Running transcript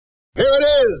Here it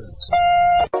is!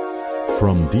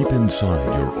 From deep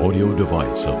inside your audio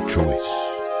device of choice.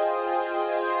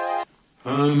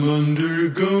 I'm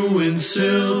undergoing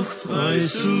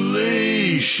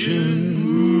self-isolation.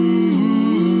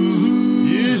 Ooh,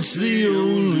 it's the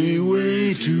only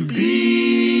way to be.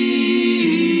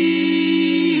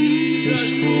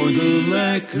 Just for the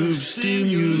lack of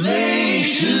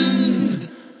stimulation.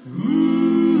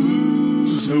 Ooh,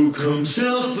 so come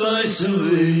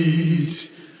self-isolate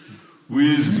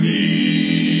with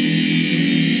me.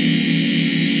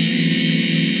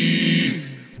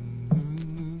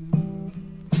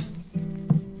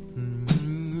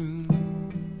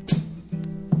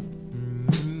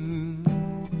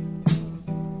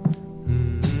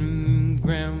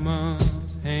 Grandma's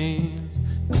hands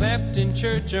clapped in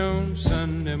church on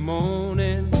Sunday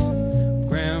morning.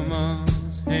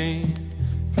 Grandma's hand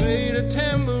played a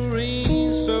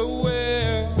tambourine so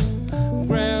well.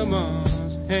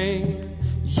 Grandma's hand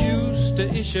used to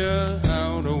issue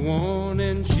out a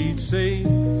warning. She'd say,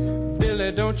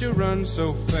 Billy, don't you run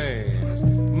so fast.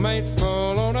 Might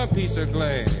fall on a piece of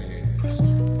glass.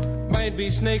 Might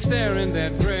be snakes there in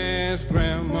that grass.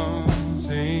 Grandma's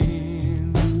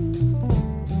hand.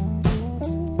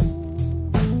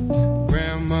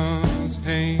 Grandma's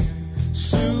hand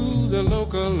soothed the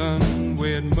local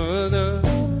unwed mother.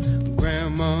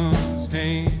 Grandma's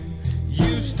hand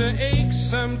used to ache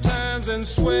sometimes and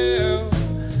swell.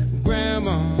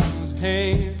 Grandma's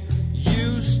hand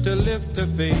used to lift her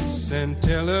face and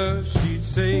tell her, she'd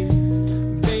say,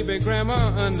 baby,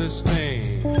 Grandma,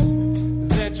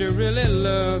 understand that you really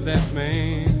love that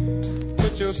man.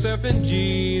 Put yourself in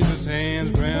Jesus'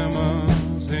 hands.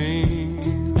 Grandma's hand.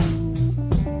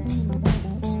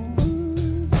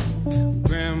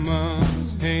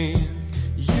 Grandma's hand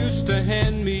used to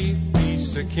hand me a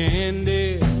piece of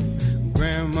candy.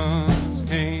 Grandma's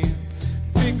hand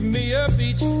picked me up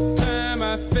each time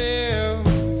I fell.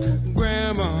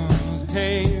 Grandma's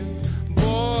hand,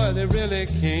 boy, they really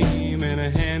came in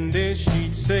handy.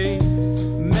 She'd say,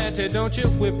 Matty, don't you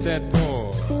whip that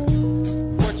boy.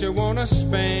 What you wanna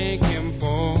spank him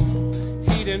for?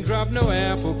 He didn't drop no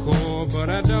apple core, but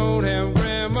I don't have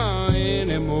Grandma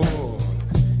anymore.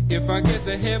 If I get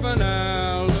to heaven,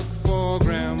 I'll look for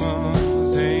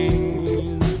Grandma's hand.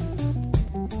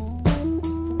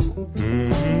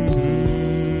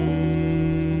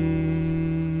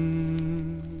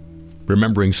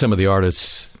 Remembering some of the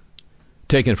artists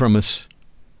taken from us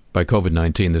by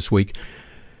COVID-19 this week.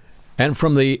 And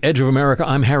from the Edge of America,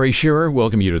 I'm Harry Shearer.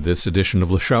 Welcome you to this edition of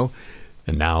the show.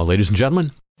 And now, ladies and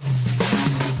gentlemen,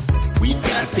 we've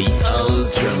got the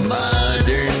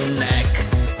ultra-modern knack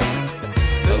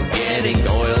of getting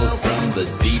oil from the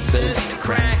deepest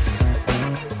crack.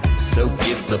 So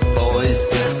give the boys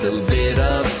just a bit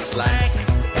of slack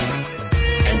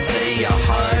and say a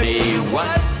hearty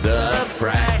what the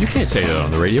frack. you can't say that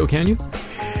on the radio, can you?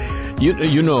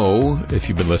 You know, if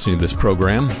you've been listening to this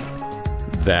program,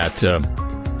 that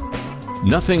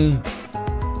nothing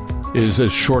is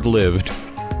as short-lived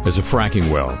as a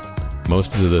fracking well.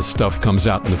 Most of the stuff comes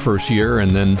out in the first year,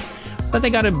 but they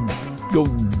got to go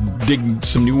dig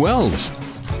some new wells.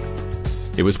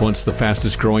 It was once the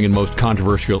fastest growing and most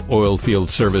controversial oil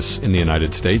field service in the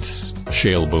United States.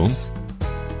 Shale boom.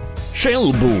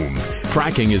 Shale boom!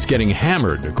 Fracking is getting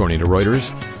hammered, according to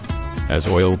Reuters. As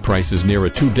oil prices near a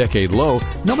 2-decade low,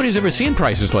 nobody's ever seen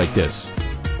prices like this,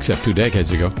 except 2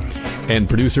 decades ago. And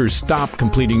producers stop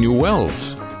completing new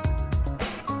wells.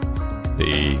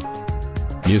 The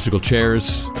musical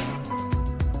chairs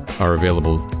are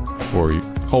available for you.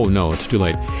 Oh, no, it's too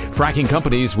late. Fracking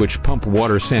companies, which pump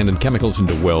water, sand, and chemicals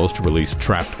into wells to release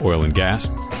trapped oil and gas.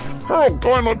 Oh,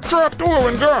 God, trapped oil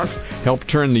and gas! Help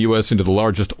turn the U.S. into the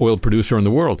largest oil producer in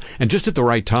the world, and just at the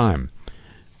right time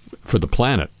for the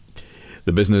planet.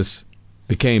 The business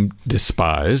became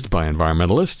despised by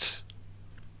environmentalists.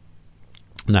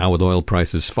 Now, with oil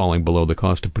prices falling below the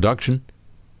cost of production,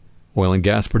 oil and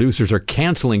gas producers are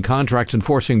canceling contracts and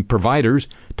forcing providers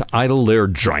to idle their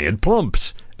giant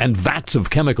pumps and vats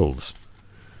of chemicals.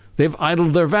 They've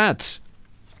idled their vats.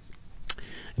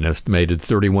 An estimated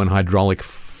 31 hydraulic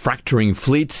fracturing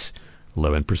fleets,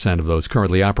 11% of those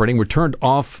currently operating, were turned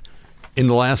off in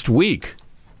the last week.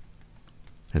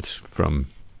 That's from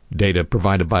data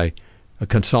provided by a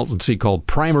consultancy called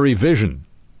Primary Vision.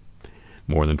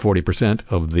 More than 40%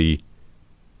 of the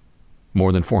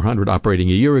more than 400 operating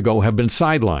a year ago have been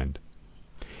sidelined.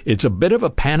 It's a bit of a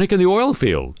panic in the oil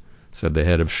field, said the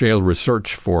head of shale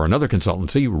research for another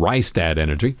consultancy, Rystad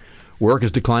Energy. Work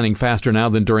is declining faster now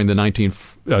than during the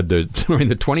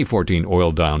 2014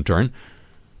 oil downturn,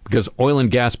 because oil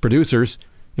and gas producers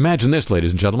imagine this,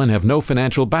 ladies and gentlemen, have no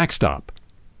financial backstop.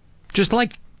 Just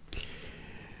like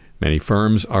many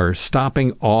firms are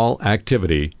stopping all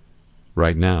activity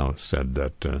right now, said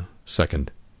that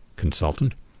second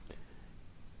consultant.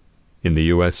 In the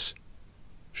U.S.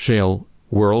 shale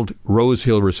world, Rose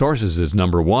Hill Resources is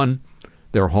number one.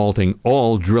 They're halting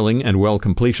all drilling and well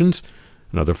completions.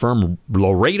 Another firm,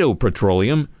 Laredo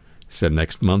Petroleum, said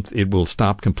next month it will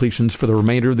stop completions for the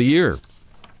remainder of the year.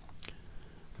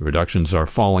 The reductions are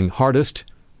falling hardest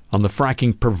on the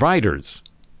fracking providers.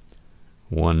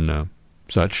 One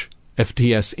such,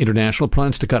 FTS International,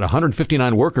 plans to cut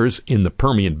 159 workers in the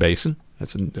Permian Basin.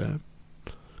 That's, I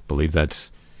believe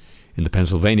that's in the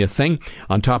Pennsylvania thing,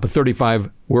 on top of 35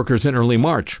 workers in early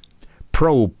March.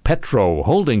 ProPetro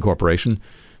Holding Corporation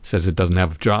says it doesn't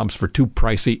have jobs for two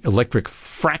pricey electric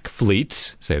frack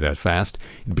fleets. Say that fast.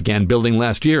 It began building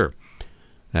last year.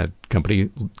 That company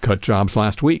cut jobs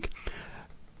last week.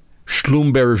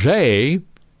 Schlumberger,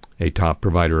 a top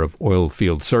provider of oil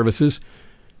field services,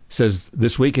 says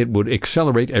this week it would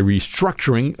accelerate a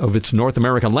restructuring of its North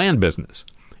American land business.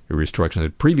 A restructuring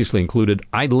that previously included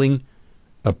idling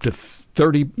up to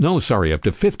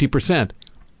 50%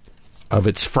 of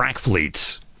its frack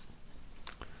fleets.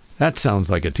 That sounds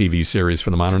like a TV series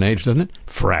for the modern age, doesn't it?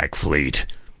 Frack fleet.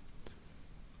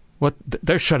 What?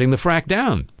 They're shutting the frack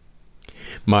down.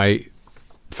 My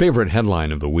favorite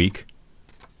headline of the week,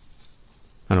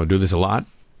 I don't do this a lot,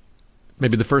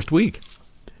 maybe the first week.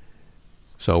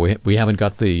 So we haven't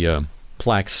got the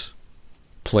plaques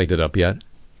plated up yet,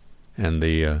 and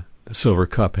the silver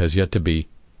cup has yet to be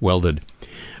welded.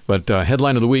 But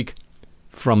headline of the week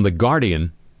from The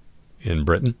Guardian in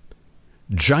Britain,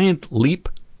 giant leap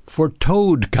for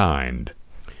toad kind.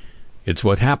 It's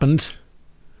what happens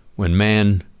when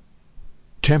man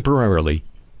temporarily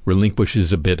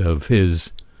relinquishes a bit of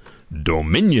his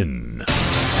dominion.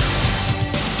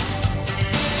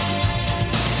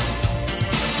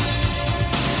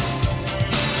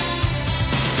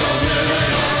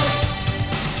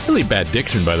 Really bad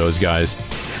diction by those guys.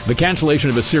 The cancellation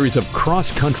of a series of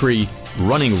cross-country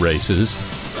running races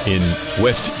in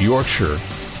West Yorkshire,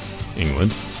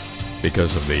 England,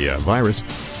 because of the virus,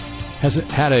 has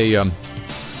had a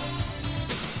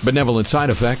benevolent side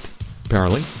effect,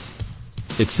 apparently.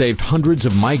 It saved hundreds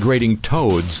of migrating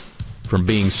toads from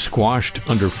being squashed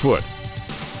underfoot.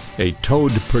 A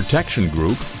toad protection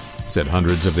group said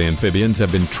hundreds of the amphibians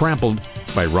have been trampled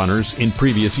by runners in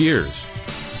previous years.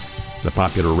 The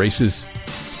popular races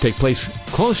take place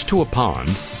close to a pond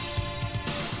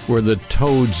where the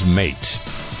toads mate.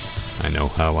 I know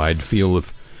how I'd feel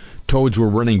if toads were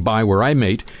running by where I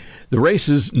mate. The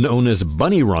races, known as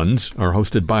bunny runs, are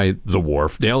hosted by the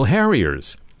Wharfdale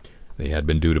Harriers. They had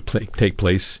been due to take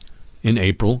place in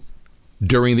April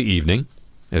during the evening,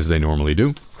 as they normally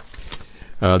do.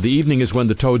 The evening is when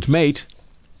the toads mate,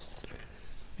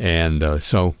 and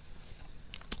so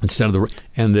instead of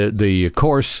the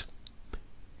course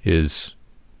is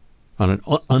on an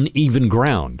uneven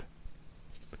ground.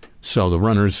 So the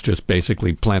runners just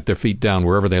basically plant their feet down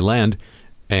wherever they land,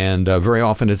 and very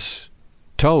often it's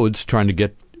toads trying to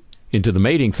get into the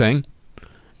mating thing,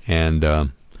 and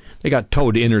they got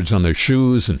toad innards on their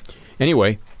shoes. And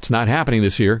anyway, it's not happening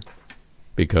this year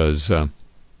because of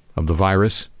the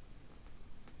virus,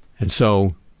 and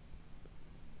so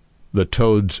the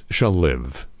toads shall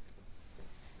live.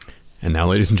 And now,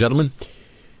 ladies and gentlemen,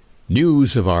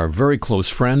 news of our very close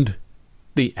friend,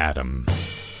 the atom.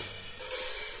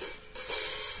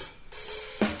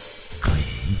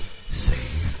 Clean,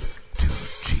 safe, too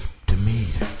cheap to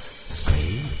meet.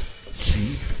 Safe,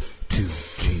 cheap, too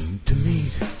cheap to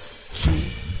meet.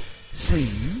 Cheap,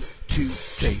 safe, too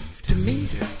safe to meet.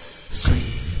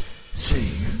 Safe,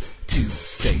 too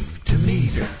safe to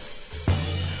meet.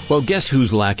 Well, guess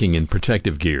who's lacking in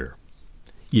protective gear?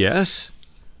 Yes,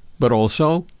 but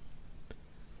also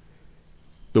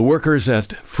the workers at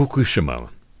Fukushima,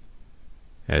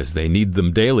 as they need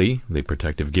them daily, the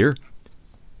protective gear,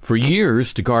 for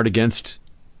years to guard against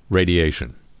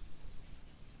radiation.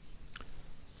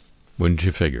 Wouldn't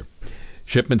you figure?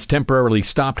 Shipments temporarily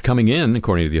stopped coming in,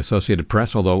 according to the Associated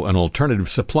Press, although an alternative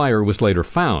supplier was later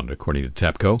found, according to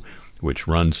TEPCO, which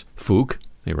runs Fuke.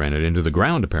 They ran it into the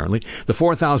ground, apparently. The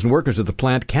 4,000 workers at the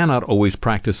plant cannot always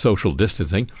practice social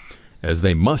distancing, as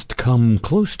they must come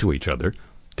close to each other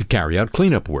to carry out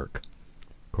cleanup work,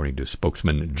 according to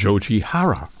spokesman Joji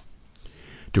Hara.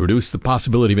 To reduce the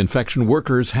possibility of infection,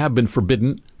 workers have been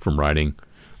forbidden from riding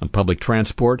on public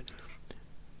transport.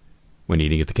 When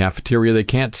eating at the cafeteria, they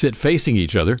can't sit facing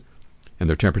each other, and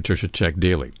their temperature should check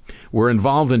daily. We're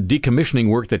involved in decommissioning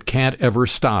work that can't ever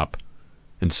stop,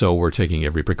 and so we're taking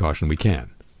every precaution we can,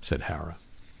 said Hara.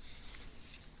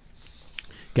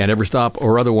 can't ever stop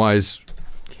or otherwise.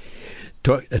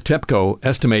 TEPCO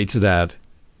estimates that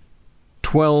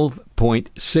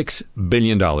 $12.6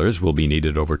 billion will be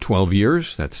needed over 12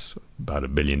 years. That's about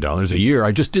 $1 billion a year.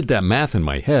 I just did that math in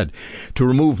my head to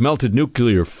remove melted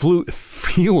nuclear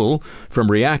fuel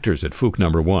from reactors at Fuke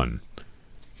number 1.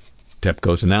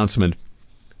 TEPCO's announcement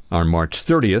on March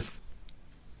 30th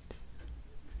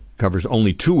covers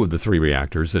only 2 of the 3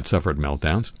 reactors that suffered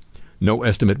meltdowns. No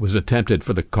estimate was attempted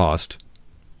for the cost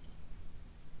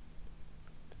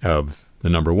of the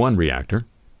number 1 reactor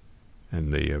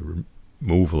and the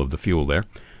removal of the fuel there.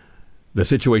 The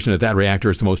situation at that reactor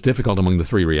is the most difficult among the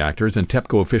 3 reactors, and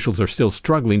TEPCO officials are still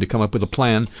struggling to come up with a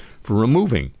plan for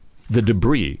removing the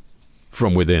debris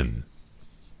from within.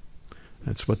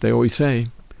 That's what they always say.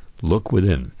 Look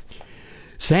within.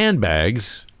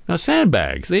 Sandbags. Now,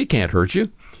 sandbags, they can't hurt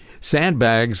you.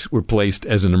 Sandbags were placed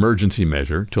as an emergency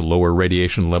measure to lower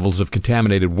radiation levels of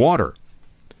contaminated water.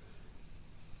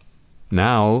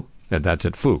 Now, that's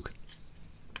at Fuke.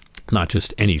 Not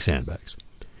just any sandbags.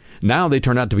 Now they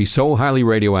turn out to be so highly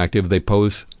radioactive they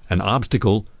pose an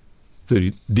obstacle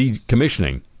to the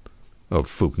decommissioning of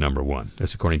Fuke number 1.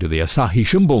 That's according to the Asahi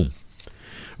Shimbun.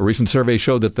 A recent survey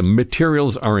showed that the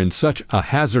materials are in such a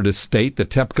hazardous state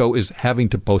that TEPCO is having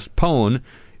to postpone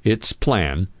its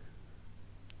plan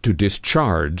to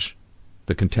discharge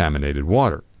the contaminated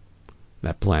water.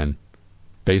 That plan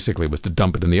basically was to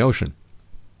dump it in the ocean.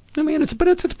 I mean, it's a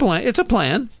plan. It's a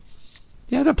plan.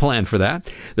 You had a plan for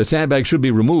that. The sandbag should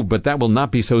be removed, but that will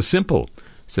not be so simple,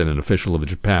 said an official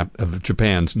of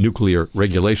Japan's Nuclear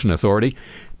Regulation Authority.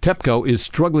 TEPCO is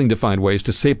struggling to find ways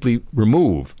to safely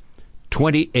remove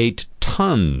 28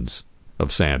 tons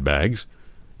of sandbags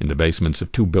in the basements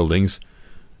of 2 buildings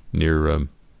near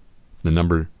the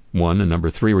number 1 and number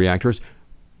 3 reactors,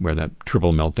 where that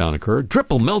triple meltdown occurred.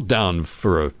 Triple meltdown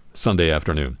for a Sunday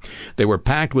afternoon. They were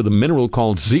packed with a mineral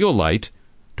called zeolite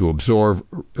to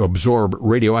absorb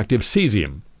radioactive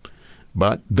cesium.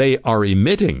 But they are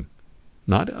emitting,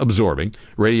 not absorbing,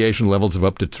 radiation levels of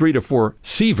up to 3 to 4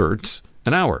 sieverts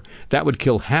an hour. That would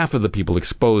kill half of the people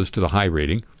exposed to the high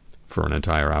rating for an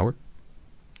entire hour.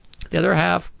 The other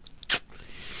half,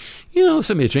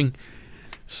 some itching.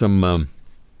 Some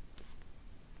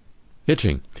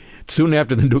itching. Soon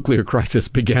after the nuclear crisis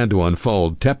began to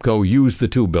unfold, TEPCO used the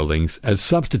 2 buildings as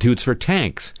substitutes for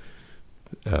tanks.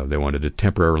 They wanted to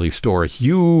temporarily store a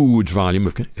huge volume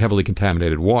of heavily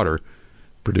contaminated water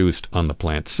produced on the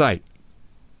plant site.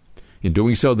 In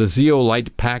doing so, the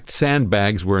zeolite-packed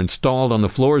sandbags were installed on the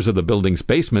floors of the building's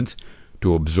basements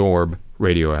to absorb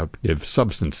radioactive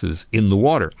substances in the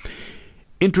water.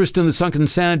 Interest in the sunken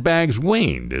sandbags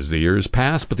waned as the years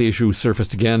passed, but the issue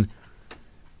surfaced again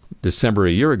December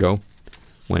a year ago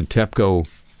when TEPCO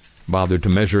bothered to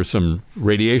measure some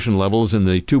radiation levels in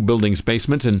the 2 buildings'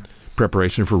 basements in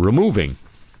preparation for removing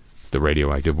the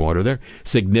radioactive water there.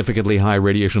 Significantly high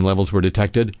radiation levels were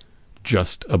detected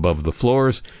just above the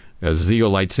floors. A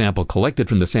zeolite sample collected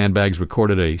from the sandbags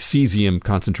recorded a cesium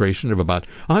concentration of about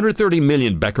 130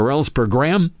 million becquerels per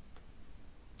gram.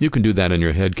 You can do that in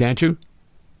your head, can't you?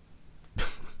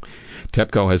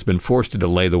 TEPCO has been forced to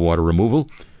delay the water removal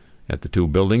at the 2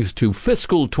 buildings to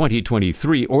fiscal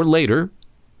 2023 or later,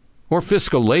 or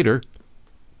fiscal later.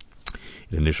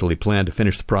 It initially planned to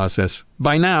finish the process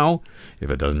by now. If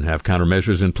it doesn't have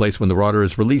countermeasures in place when the water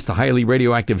is released, the highly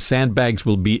radioactive sandbags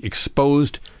will be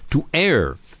exposed to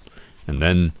air. And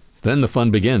then the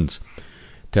fun begins.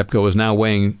 TEPCO is now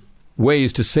weighing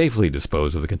ways to safely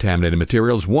dispose of the contaminated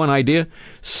materials. One idea,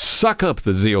 suck up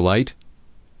the zeolite.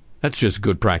 That's just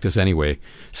good practice anyway.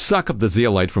 Suck up the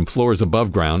zeolite from floors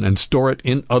above ground and store it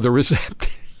in other receptacles.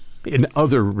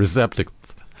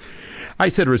 I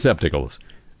said receptacles.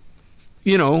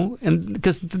 And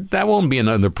because that won't be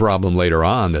another problem later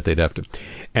on that they'd have to.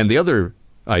 And the other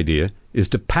idea is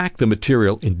to pack the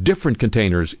material in different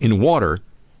containers in water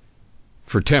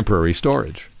for temporary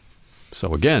storage.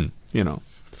 So again,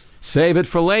 save it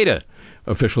for later.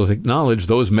 Officials acknowledge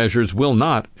those measures will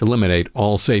not eliminate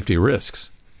all safety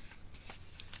risks.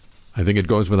 I think it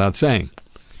goes without saying.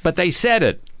 But they said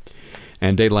it.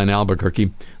 And Dateline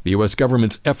Albuquerque, the U.S.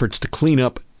 government's efforts to clean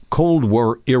up Cold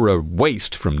War-era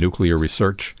waste from nuclear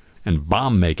research and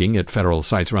bomb-making at federal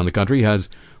sites around the country has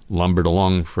lumbered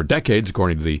along for decades,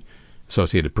 according to the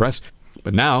Associated Press.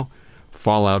 But now,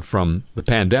 fallout from the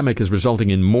pandemic is resulting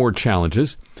in more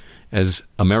challenges, as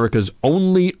America's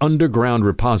only underground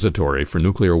repository for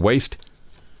nuclear waste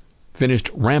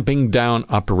finished ramping down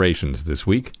operations this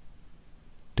week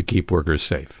to keep workers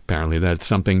safe. Apparently that's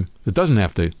something that doesn't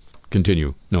have to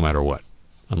continue no matter what,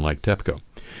 unlike TEPCO.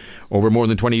 Over more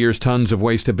than 20 years, tons of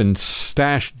waste have been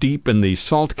stashed deep in the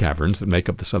salt caverns that make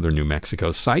up the southern New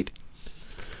Mexico site.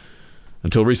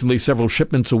 Until recently, several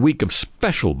shipments a week of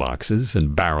special boxes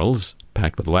and barrels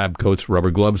packed with lab coats,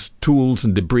 rubber gloves, tools,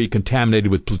 and debris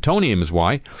contaminated with plutonium is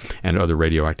why, and other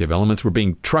radioactive elements were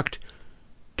being trucked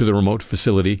to the remote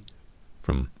facility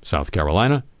from South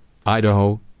Carolina,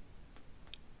 Idaho,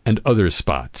 and other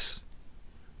spots.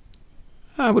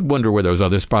 I would wonder where those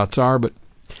other spots are, but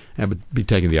I would be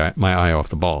taking my eye off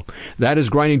the ball. That is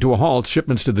grinding to a halt.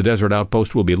 Shipments to the desert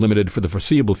outpost will be limited for the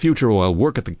foreseeable future while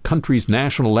work at the country's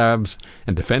national labs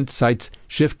and defense sites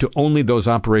shift to only those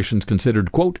operations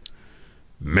considered, quote,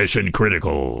 mission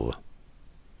critical.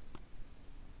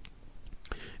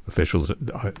 Officials,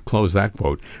 close that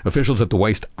quote. Officials at the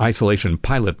Waste Isolation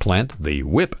Pilot Plant, the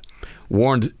WIP,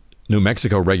 warned New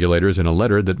Mexico regulators in a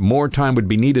letter that more time would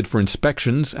be needed for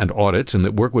inspections and audits and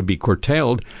that work would be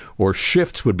curtailed or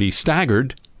shifts would be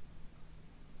staggered.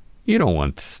 You don't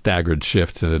want staggered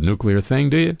shifts in a nuclear thing,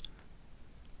 do you?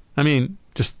 I mean,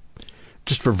 just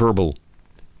for verbal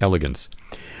elegance.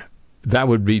 That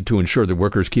would be to ensure that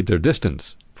workers keep their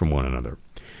distance from one another.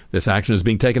 This action is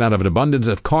being taken out of an abundance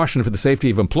of caution for the safety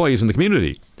of employees in the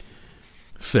community,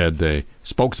 said the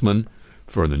spokesman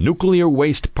for the Nuclear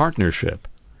Waste Partnership.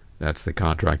 That's the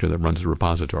contractor that runs the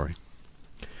repository.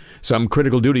 Some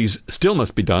critical duties still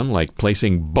must be done, like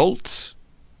placing bolts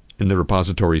in the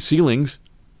repository ceilings,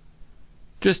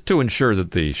 just to ensure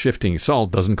that the shifting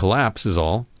salt doesn't collapse is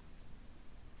all.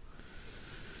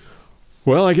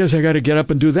 Well, I guess I got to get up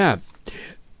and do that.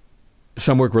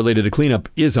 Some work related to cleanup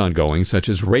is ongoing, such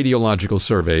as radiological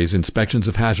surveys, inspections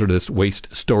of hazardous waste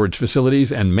storage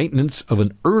facilities, and maintenance of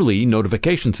an early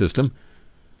notification system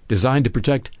designed to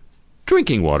protect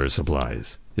drinking water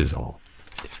supplies is all.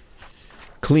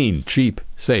 Clean, cheap,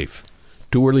 safe.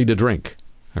 Too early to drink.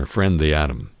 Our friend the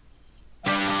atom.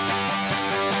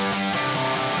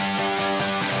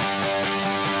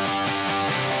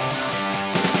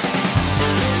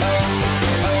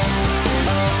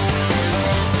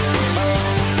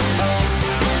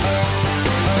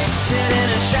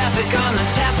 Traffic on the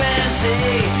Tappan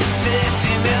Zee, 50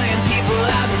 million people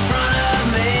out in front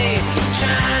of me,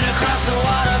 trying to cross the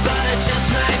water, but it just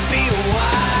might be a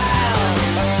while.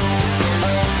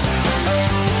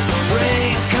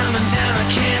 Rain's coming down, I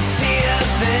can't see a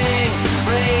thing.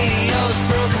 Radio's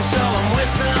broken, so I'm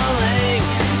whistling.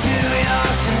 New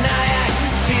York tonight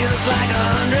feels like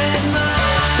 100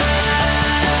 miles.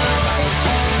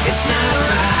 It's not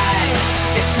right,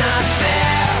 it's not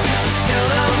fair. We still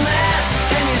don't mess,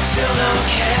 and you still don't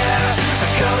care. I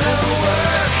go to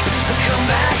work, I come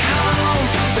back home,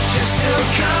 but you're still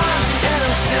gone, and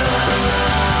I'm still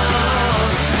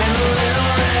alone. And the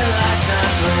little red light's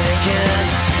not blinking.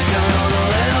 No, no, the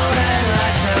little red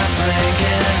light's not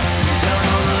blinking. No,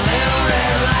 no, the little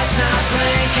red light's not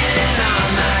blinking on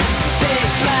that big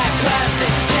black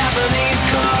plastic Japanese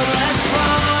cordless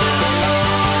phone.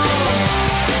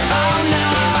 Oh no.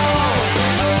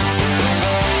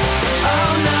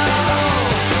 Oh no.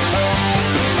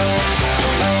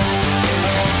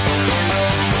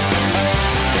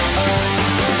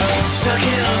 Stuck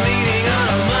in a meeting on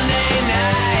a Monday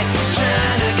night,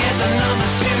 trying to get the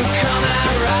numbers to come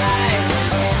out right.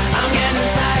 I'm getting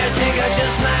tired, think I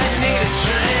just might need a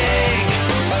drink.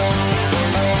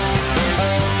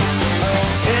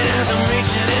 And as I'm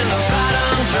reaching in the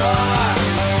bottom drawer,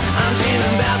 I'm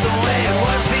dreaming about the way it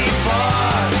was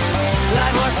before.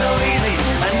 Life was so easy,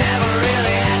 I never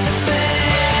really had to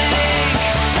think.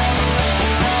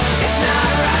 It's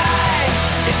not right,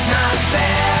 it's not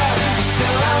fair. You're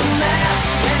still a mess,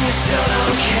 and you still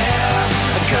don't care.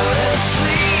 I go to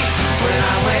sleep when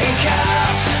I wake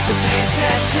up. The pain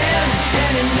sets in,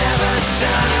 and it never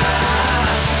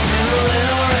stops. And the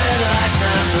little red light's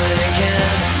not blinking.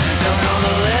 No, no,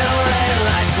 the little red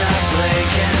light's not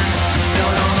blinking. No,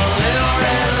 no, the little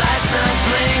red light's not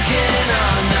blinking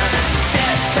on the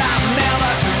desktop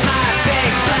mailbox of my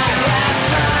big black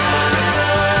laptop.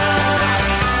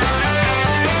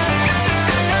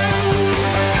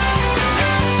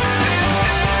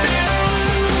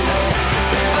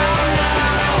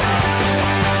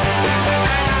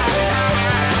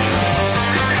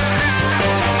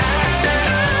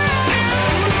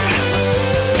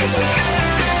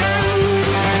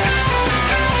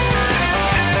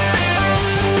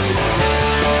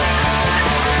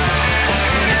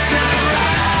 It's not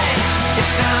right,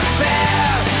 it's not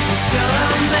fair. You're still a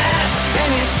mess, and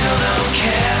you still don't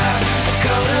care. I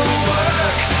go to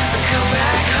work, I come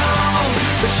back home,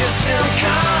 but you're still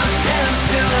gone, and I'm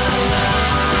still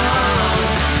alone.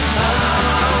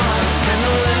 Oh, and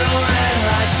the little red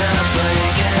light's not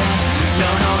blinking. No,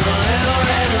 no, the little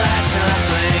red light's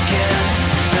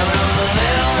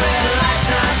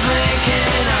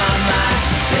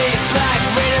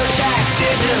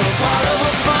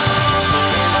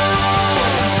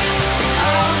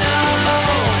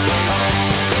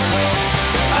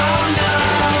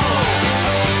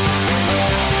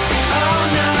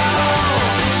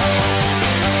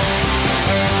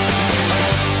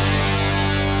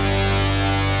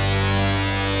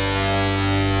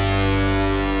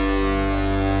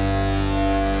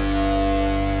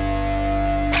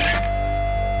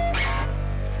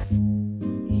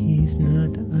He's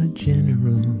not a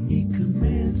general. He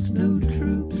commands no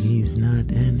troops. He's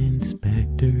not an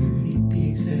inspector. He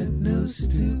peeks at no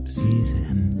stoops. He's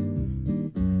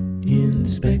an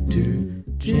inspector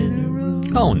general.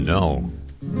 Oh, no.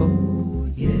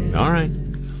 Oh, yeah. All right.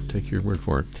 Take your word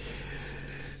for it.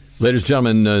 Ladies and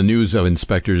gentlemen, news of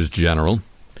inspectors general.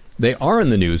 They are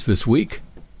in the news this week,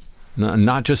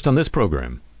 not just on this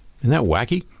program. Isn't that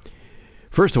wacky?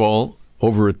 First of all,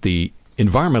 over at the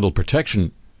Environmental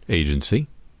Protection Agency,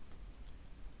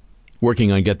 working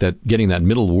on getting that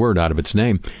middle word out of its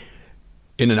name,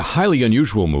 in a highly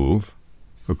unusual move,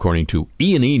 according to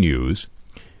E&E News,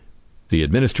 the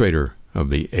administrator of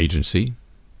the agency,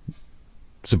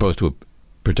 supposed to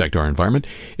protect our environment,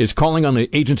 is calling on the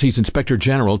agency's inspector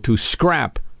general to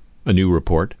scrap a new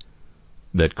report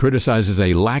that criticizes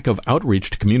a lack of outreach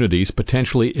to communities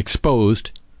potentially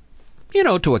exposed,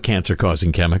 to a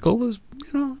cancer-causing chemical.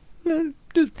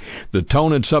 The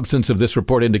tone and substance of this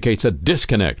report indicates a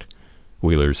disconnect,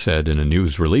 Wheeler said in a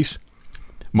news release.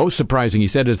 Most surprising, he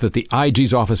said, is that the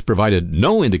IG's office provided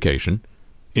no indication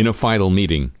in a final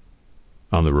meeting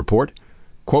on the report,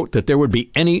 quote, that there would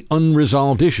be any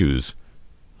unresolved issues,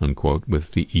 unquote,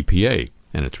 with the EPA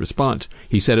and its response.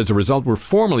 He said, as a result, we're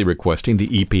formally requesting the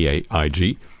EPA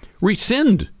IG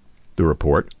rescind the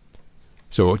report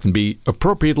so it can be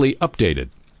appropriately updated.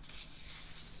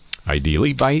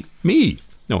 Ideally by me.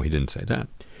 No, he didn't say that.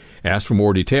 Asked for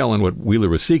more detail on what Wheeler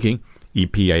was seeking,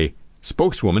 EPA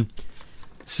spokeswoman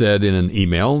said in an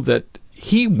email that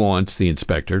he wants the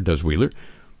inspector, does Wheeler,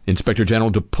 Inspector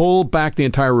General, to pull back the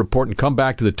entire report and come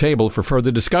back to the table for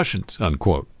further discussions,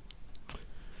 unquote.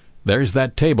 There's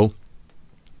that table.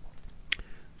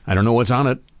 I don't know what's on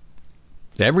it.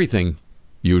 Everything,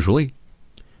 usually.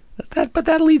 But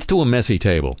that leads to a messy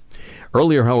table.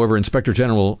 Earlier, however, Inspector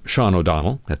General Sean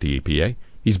O'Donnell at the EPA,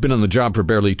 he's been on the job for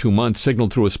barely 2 months,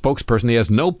 signaled through a spokesperson he has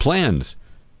no plans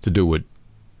to do what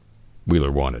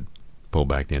Wheeler wanted, pull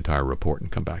back the entire report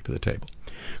and come back to the table.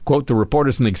 Quote, the report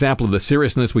is an example of the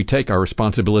seriousness we take our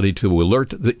responsibility to alert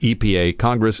the EPA,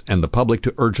 Congress, and the public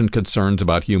to urgent concerns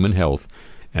about human health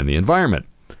and the environment,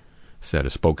 said a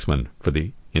spokesman for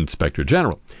the Inspector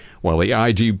General. While the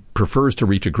IG prefers to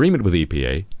reach agreement with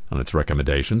EPA on its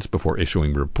recommendations before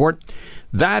issuing a report,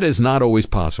 that is not always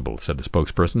possible, said the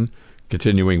spokesperson.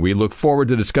 Continuing, we look forward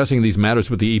to discussing these matters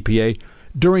with the EPA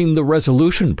during the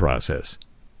resolution process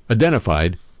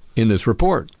identified in this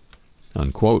report,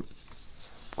 unquote.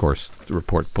 Of course, the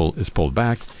report is pulled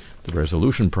back. The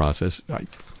resolution process.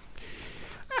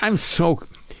 I'm so...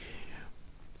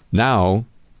 Now,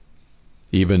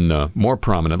 even more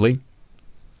prominently,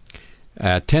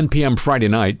 at 10 p.m. Friday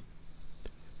night,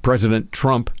 President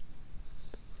Trump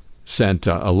sent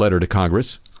a letter to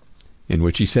Congress in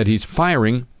which he said he's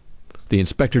firing the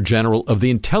Inspector General of the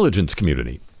Intelligence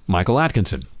Community, Michael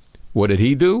Atkinson. What did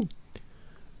he do?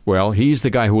 Well, he's the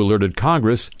guy who alerted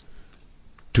Congress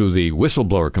to the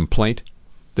whistleblower complaint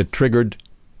that triggered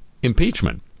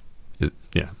impeachment.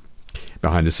 Yeah.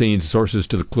 Behind the scenes, sources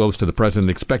close to the president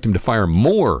expect him to fire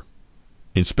more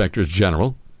inspectors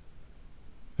general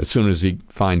as soon as he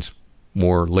finds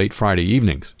more late Friday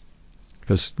evenings,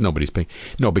 because nobody's paying.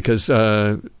 No, because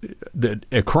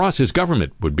across his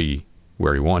government would be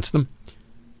where he wants them.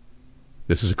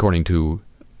 This is according to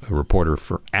a reporter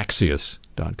for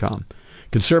Axios.com.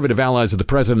 Conservative allies of the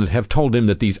president have told him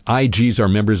that these IGs are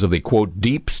members of the, quote,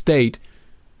 deep state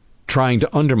trying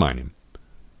to undermine him.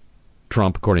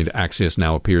 Trump, according to Axios,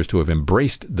 now appears to have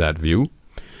embraced that view.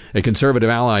 A conservative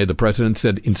ally of the president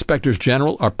said inspectors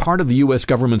general are part of the U.S.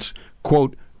 government's,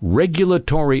 quote,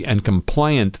 regulatory and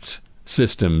compliance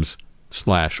systems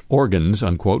 / organs,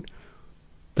 unquote,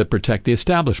 that protect the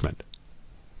establishment.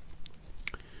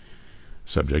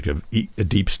 Subject of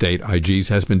deep state IGs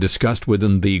has been discussed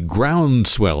within the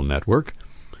Groundswell Network,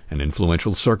 an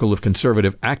influential circle of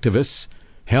conservative activists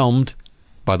helmed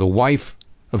by the wife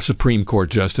of Supreme Court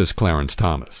Justice Clarence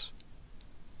Thomas.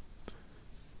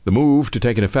 The move to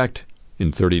take an effect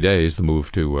in 30 days, the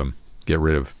move to get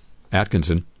rid of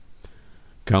Atkinson,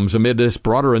 comes amid this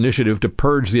broader initiative to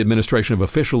purge the administration of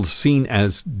officials seen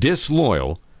as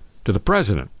disloyal to the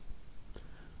president.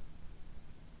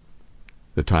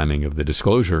 The timing of the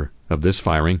disclosure of this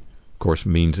firing, of course,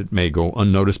 means it may go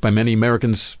unnoticed by many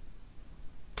Americans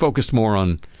focused more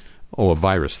on, a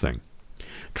virus thing.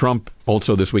 Trump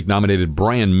also this week nominated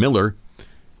Brian Miller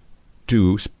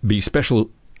to be Special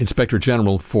Inspector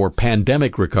General for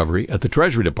Pandemic Recovery at the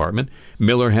Treasury Department.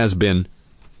 Miller has been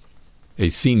a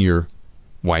senior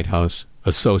White House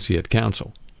associate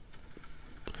counsel.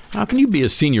 How can you be a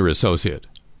senior associate?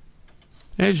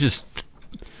 There's just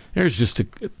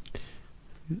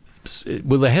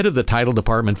will the head of the title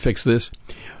department fix this?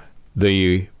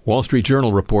 The Wall Street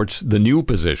Journal reports the new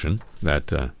position,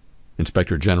 that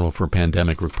Inspector General for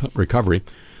Pandemic Recovery,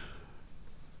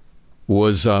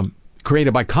 was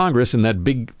created by Congress in that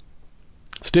big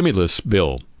stimulus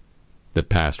bill that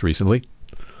passed recently.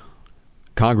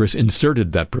 Congress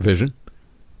inserted that provision.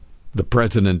 The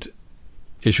president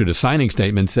issued a signing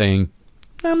statement saying,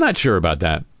 I'm not sure about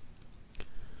that.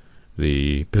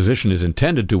 The position is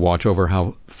intended to watch over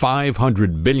how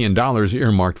 $500 billion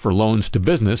earmarked for loans to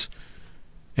business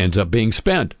ends up being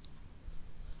spent.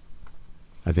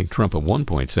 I think Trump at one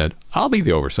point said, I'll be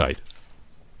the oversight.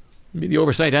 Be the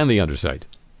oversight and the undersight.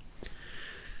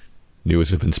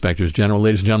 Newest of Inspectors General,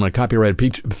 ladies and gentlemen, a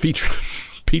copyrighted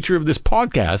feature of this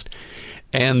podcast.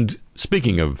 And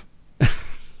speaking of,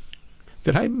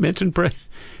 did I mention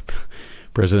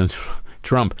President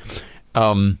Trump?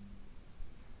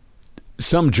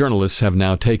 Some journalists have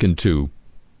now taken to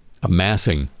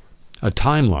amassing a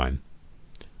timeline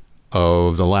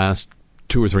of the last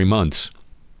 2 or 3 months,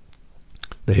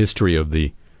 the history of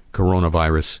the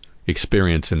coronavirus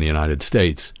experience in the United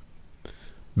States,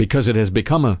 because it has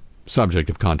become a subject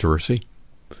of controversy.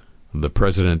 The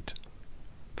president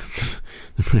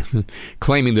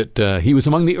claiming that he was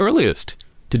among the earliest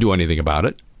to do anything about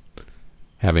it,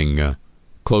 having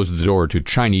closed the door to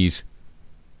Chinese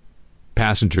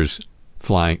passengers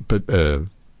fixing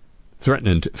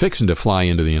to fly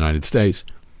into the United States.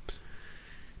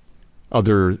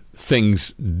 Other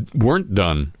things weren't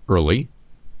done early,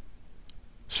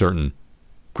 certain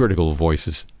critical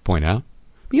voices point out.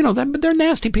 But they're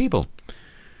nasty people.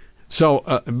 So,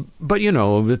 but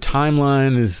the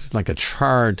timeline is like a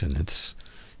chart, and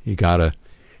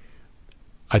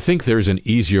I think there's an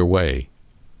easier way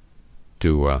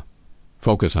to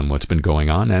focus on what's been going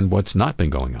on and what's not been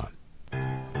going on.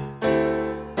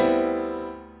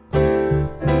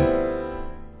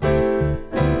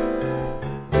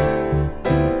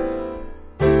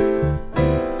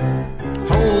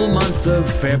 Whole month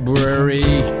of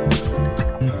February,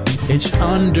 it's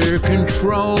under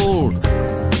control.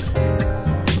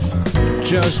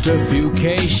 Just a few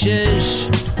cases,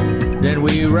 then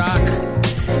we rock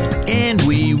and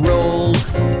we roll.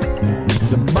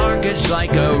 The market's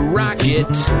like a rocket.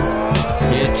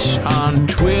 It's on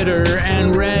Twitter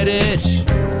and Reddit.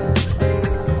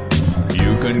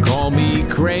 You can call me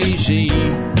crazy,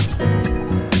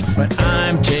 but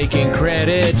I'm taking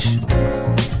credit.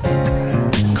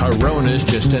 Corona's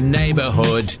just a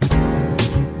neighborhood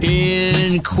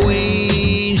in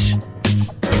Queens.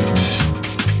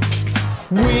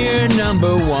 We're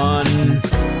number one,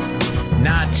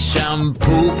 not some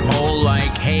poop hole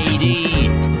like Haiti.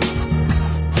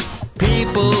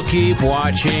 People keep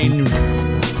watching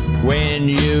when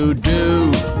you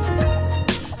do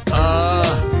a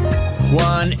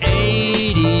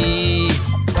 180.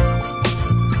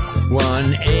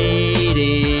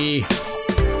 180.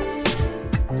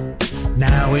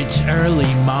 Now it's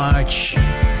early March.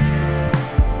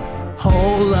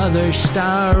 Whole other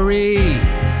story.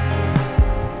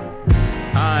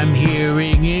 I'm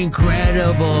hearing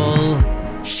incredible,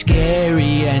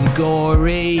 scary and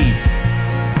gory.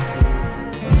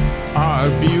 Our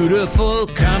beautiful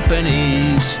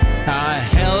companies are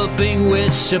helping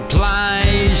with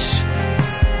supplies,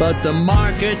 but the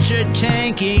markets are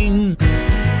tanking.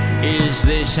 Is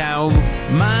this how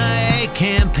my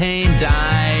campaign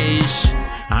dies?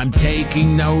 I'm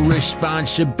taking no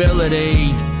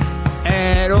responsibility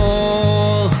at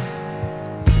all.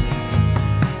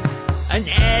 An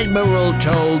admiral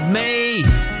told me,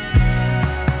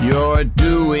 you're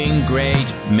doing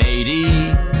great,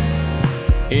 matey.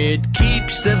 It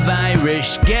keeps the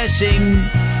virus guessing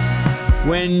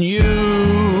when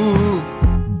you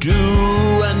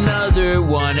do another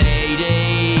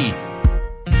 180.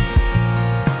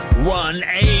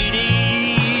 180.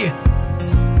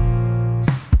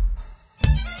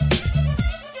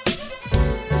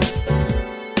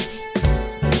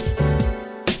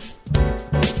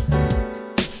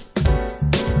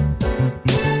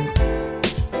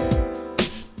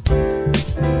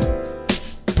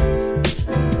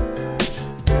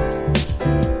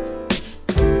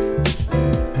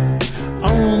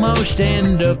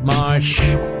 End of March,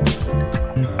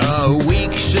 a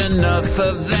week's enough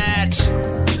of that.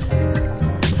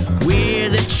 We're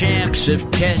the champs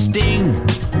of testing.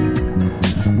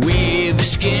 We've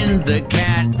skinned the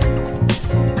cat.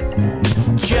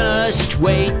 Just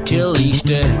wait till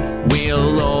Easter,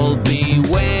 we'll all be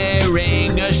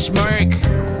wearing a smirk.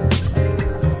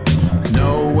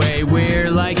 No way we're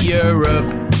like Europe.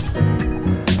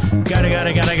 Gotta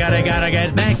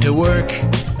get back to work.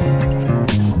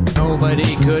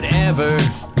 Nobody could ever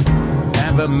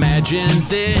have imagined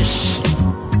this.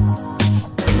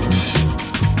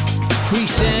 We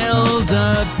sell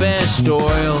the best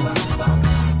oil,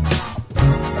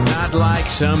 not like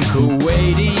some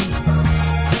Kuwaiti.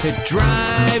 It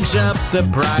drives up the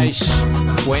price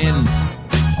when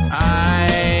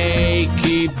I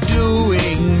keep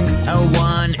doing a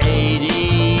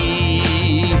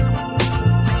 180.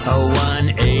 A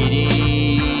 180.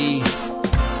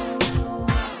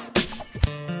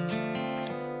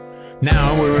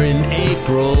 Now we're in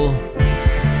April.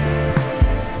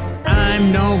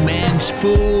 I'm no man's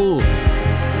fool.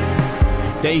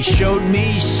 They showed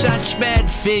me such bad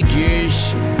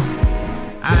figures.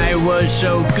 I was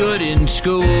so good in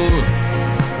school.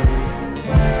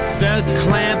 The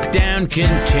clampdown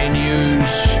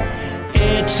continues.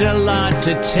 It's a lot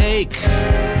to take.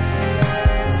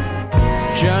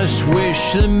 Just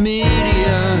wish the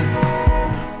media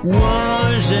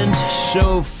wasn't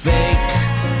so fake.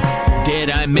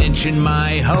 Did I mention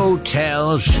my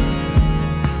hotels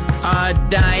are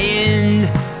dying?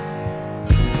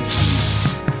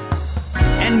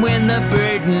 And when the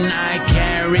burden I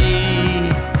carry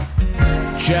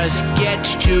just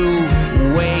gets too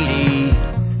weighty,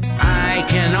 I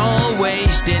can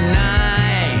always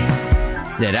deny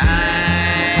that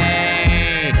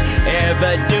I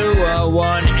ever do a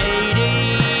 180.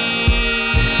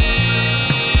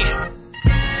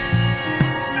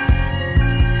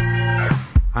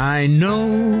 I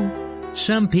know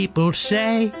some people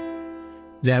say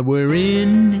that we're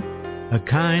in a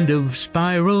kind of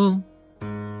spiral,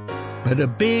 but a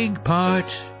big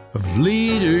part of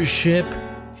leadership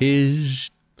is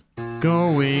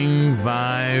going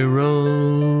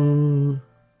viral.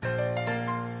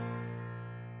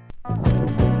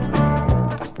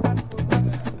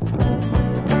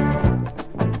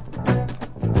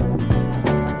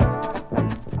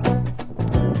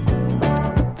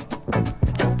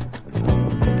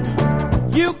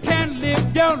 You can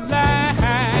live your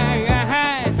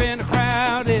life in a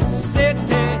crowded city.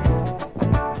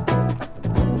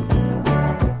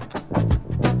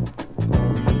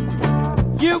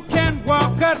 You can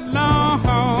walk along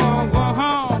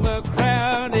a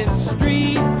crowded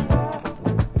street.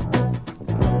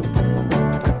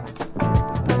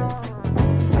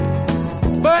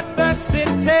 But the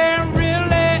city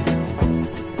really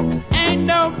ain't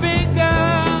no bigger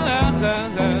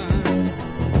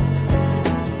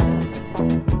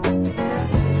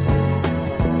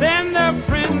than the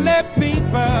friendly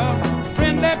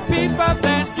people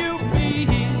that you meet.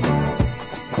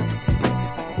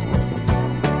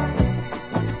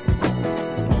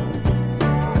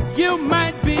 You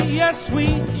might be a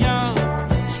sweet young,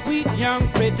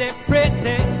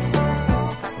 pretty.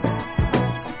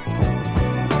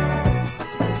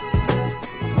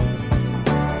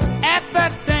 At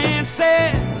the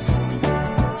dances,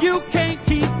 you can't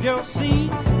keep your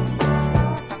seat.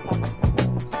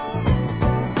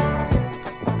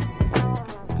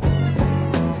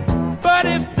 But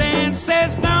if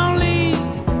dances don't lead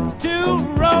to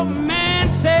romance,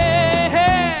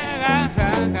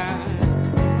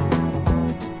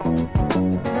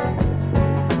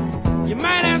 you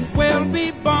might as well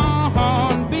be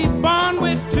born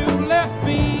with two left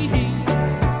feet.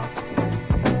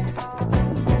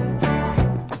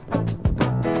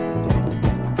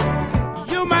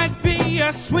 You might be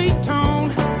a sweet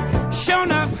tone, sure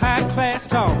enough high class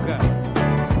talker.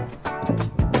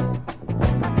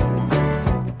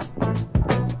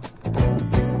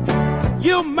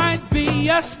 You might be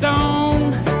a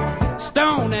stone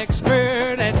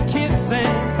expert at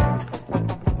kissing.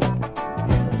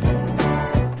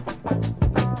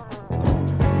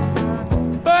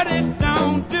 But it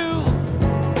don't do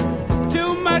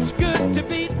too much good to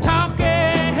be talking.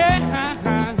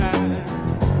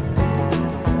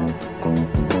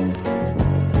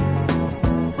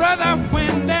 Brother,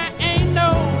 when there ain't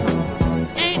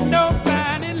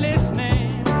nobody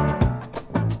listening.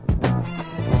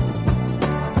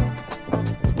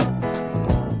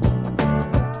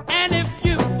 And if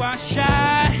you are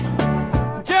shy,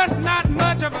 just not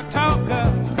much of a talker,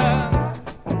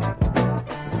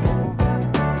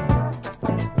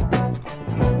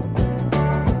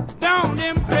 don't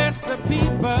impress the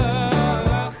people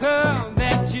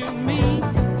that you meet.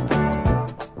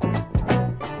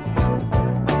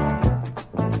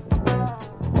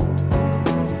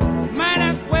 Might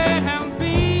as well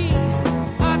be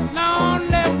a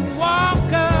lonely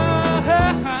walker.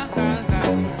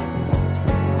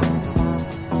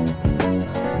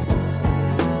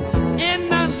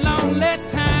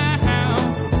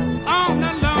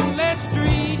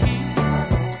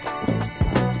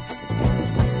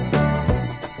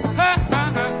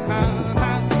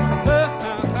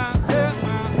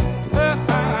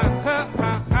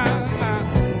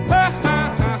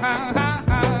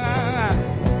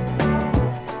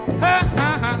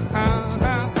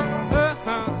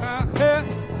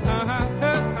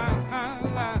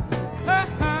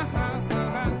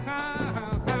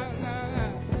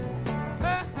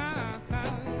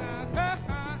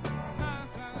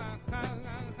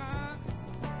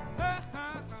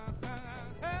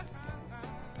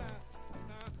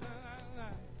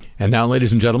 And now,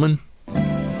 ladies and gentlemen,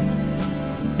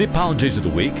 the apologies of the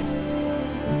week.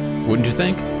 Wouldn't you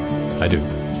think? I do.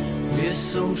 We're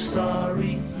so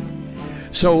sorry.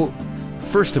 So,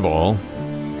 first of all,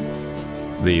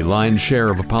 the lion's share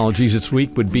of apologies this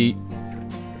week would be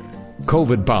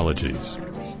COVID apologies.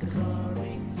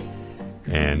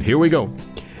 And here we go.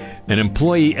 An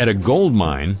employee at a gold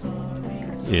mine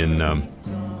in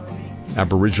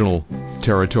Aboriginal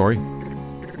territory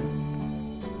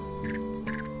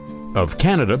of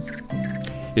Canada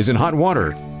is in hot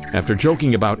water after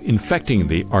joking about infecting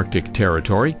the Arctic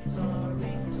territory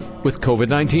with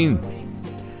COVID-19.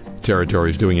 The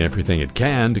territory is doing everything it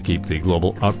can to keep the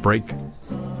global outbreak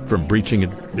from breaching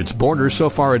its borders. So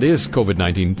far it is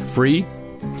COVID-19 free.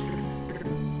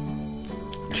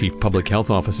 Chief Public Health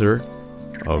Officer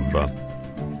of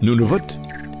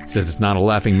Nunavut says it's not a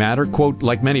laughing matter. Quote,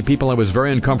 like many people, I was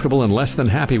very uncomfortable and less than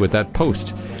happy with that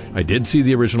post. I did see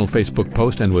the original Facebook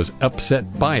post and was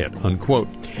upset by it, unquote.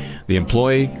 The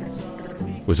employee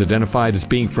was identified as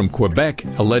being from Quebec,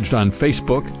 alleged on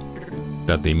Facebook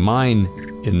that the mine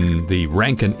in the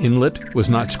Rankin Inlet was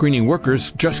not screening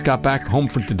workers, just got back home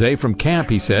for today from camp,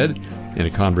 he said, in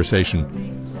a conversation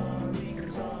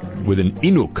with an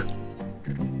Inuk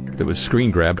that was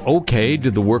screen grabbed. Okay,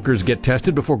 did the workers get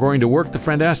tested before going to work? The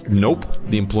friend asked. Nope,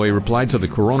 the employee replied, so the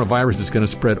coronavirus is going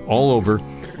to spread all over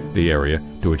the area,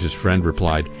 to which his friend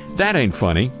replied, that ain't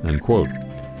funny, unquote.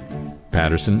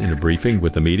 Patterson, in a briefing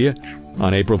with the media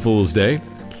on April Fool's Day,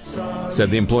 said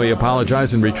the employee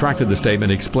apologized and retracted the statement,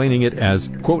 explaining it as,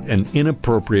 quote, an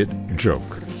inappropriate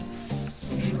joke.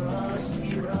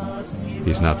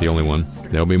 He's not the only one.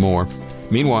 There'll be more.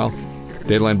 Meanwhile,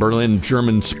 Dateline Berlin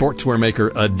German sportswear maker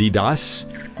Adidas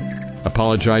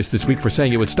apologized this week for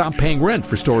saying it would stop paying rent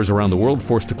for stores around the world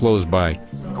forced to close by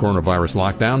coronavirus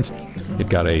lockdowns. It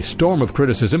got a storm of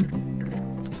criticism.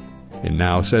 It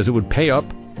now says it would pay up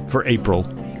for April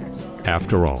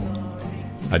after all.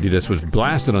 Adidas was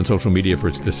blasted on social media for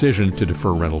its decision to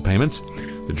defer rental payments.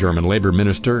 The German labor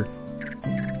minister,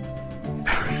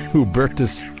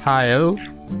 Hubertus Heil,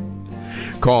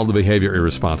 called the behavior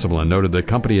irresponsible and noted the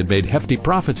company had made hefty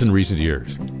profits in recent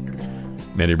years.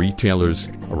 Many retailers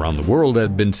around the world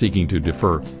had been seeking to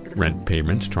defer rent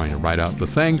payments, trying to ride out the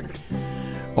thing.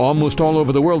 Almost all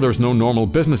over the world, there's no normal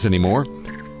business anymore.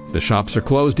 The shops are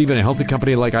closed. Even a healthy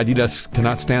company like Adidas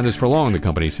cannot stand this for long, the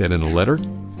company said in a letter.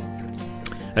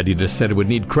 Adidas said it would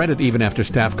need credit even after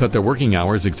staff cut their working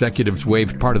hours, executives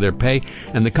waived part of their pay,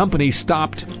 and the company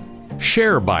stopped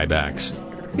share buybacks.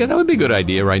 Yeah, that would be a good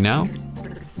idea right now.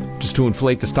 Just to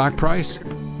inflate the stock price,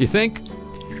 you think?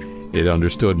 It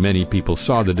understood many people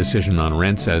saw the decision on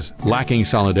rents as lacking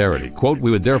solidarity. Quote,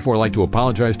 we would therefore like to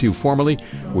apologize to you formally.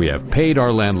 We have paid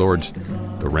our landlords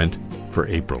the rent for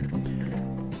April.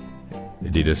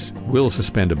 Adidas will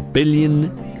suspend $1 billion,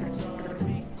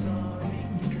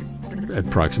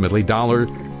 approximately,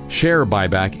 share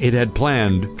buyback it had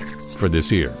planned for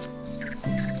this year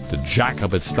to jack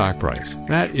up its stock price.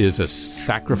 That is a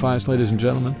sacrifice, ladies and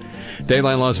gentlemen.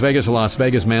 Dayline Las Vegas, a Las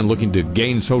Vegas man looking to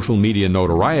gain social media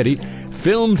notoriety,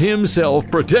 filmed himself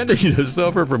pretending to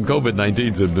suffer from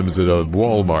COVID-19 symptoms at a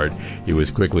Walmart. He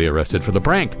was quickly arrested for the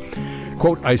prank.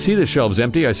 Quote, I see the shelves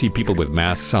empty. I see people with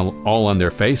masks all on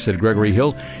their face, said Gregory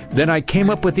Hill. Then I came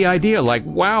up with the idea, like,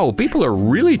 wow, people are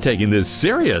really taking this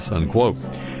serious, unquote.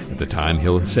 At the time,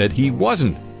 Hill said he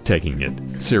wasn't taking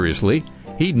it seriously.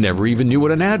 He never even knew what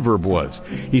an adverb was.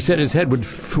 He said his head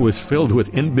was filled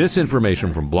with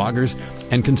misinformation from bloggers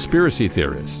and conspiracy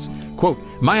theorists. Quote,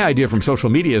 my idea from social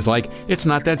media is like, it's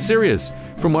not that serious.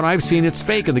 From what I've seen, it's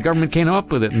fake and the government came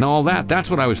up with it and all that.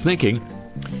 That's what I was thinking.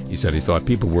 He said he thought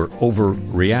people were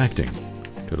overreacting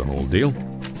to the whole deal.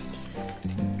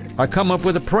 I come up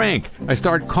with a prank. I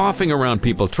start coughing around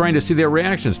people, trying to see their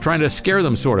reactions, trying to scare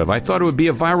them, sort of. I thought it would be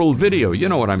a viral video. You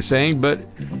know what I'm saying, but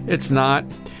it's not.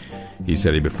 He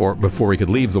said before he could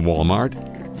leave the Walmart,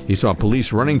 he saw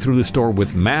police running through the store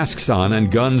with masks on and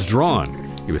guns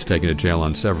drawn. He was taken to jail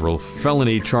on several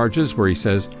felony charges where he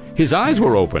says his eyes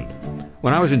were open.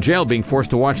 When I was in jail being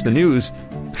forced to watch the news,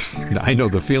 I know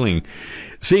the feeling.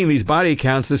 Seeing these body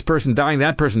counts, this person dying,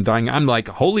 that person dying, I'm like,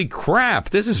 holy crap,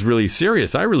 this is really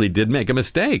serious. I really did make a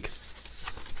mistake.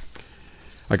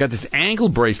 I got this ankle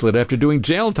bracelet after doing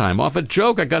jail time off a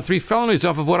joke. I got 3 felonies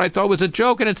off of what I thought was a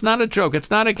joke, and it's not a joke. It's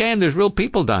not a game. There's real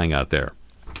people dying out there.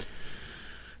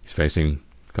 He's facing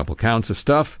a couple counts of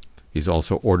stuff. He's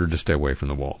also ordered to stay away from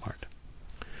the Walmart.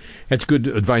 That's good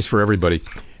advice for everybody.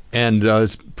 And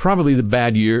it's probably the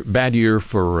bad year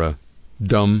for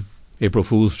dumb April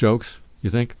Fool's jokes, you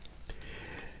think?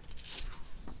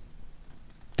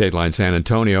 Dateline San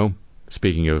Antonio,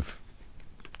 speaking of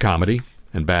comedy,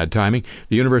 and bad timing,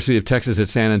 the University of Texas at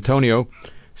San Antonio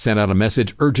sent out a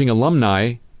message urging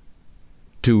alumni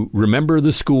to remember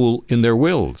the school in their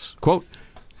wills. Quote,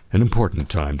 "An important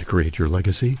time to create your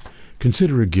legacy.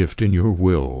 Consider a gift in your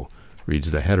will,"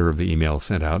 reads the header of the email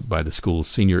sent out by the school's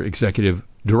senior executive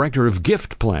director of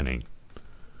gift planning.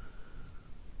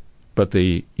 But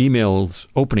the email's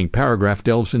opening paragraph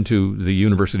delves into the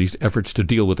university's efforts to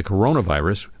deal with the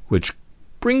coronavirus, which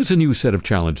brings a new set of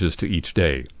challenges to each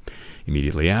day.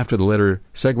 Immediately after, the letter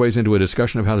segues into a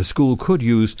discussion of how the school could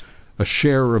use a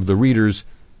share of the reader's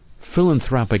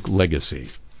philanthropic legacy.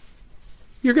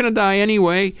 "You're going to die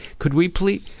anyway. Could we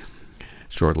please..."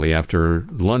 Shortly after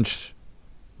lunch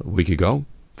a week ago,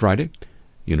 Friday,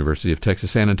 University of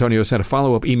Texas San Antonio sent a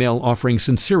follow-up email offering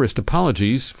sincerest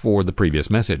apologies for the previous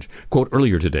message. Quote,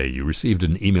 "Earlier today, you received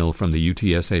an email from the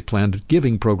UTSA planned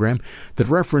giving program that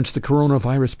referenced the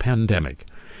coronavirus pandemic.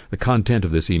 The content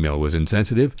of this email was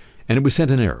insensitive, and it was sent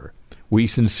in error. We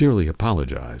sincerely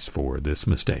apologize for this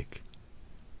mistake.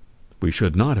 We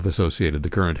should not have associated the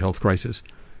current health crisis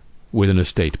with an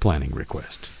estate planning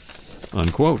request."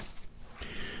 Unquote.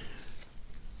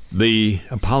 The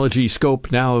apology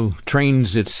scope now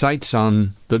trains its sights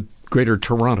on the Greater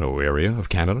Toronto area of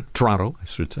Canada. Toronto, I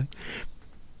should say.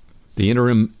 The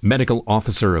interim medical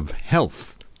officer of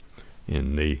health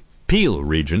in the Peel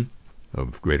region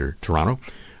of Greater Toronto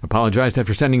apologized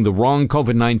after sending the wrong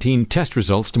COVID-19 test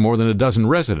results to more than a dozen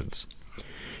residents.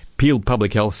 Peel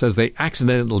Public Health says they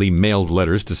accidentally mailed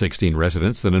letters to 16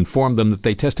 residents that informed them that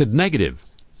they tested negative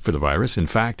for the virus. In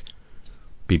fact,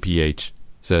 PPH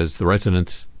says the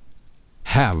residents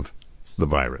have the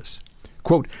virus.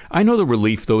 Quote, "I know the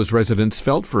relief those residents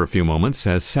felt for a few moments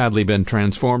has sadly been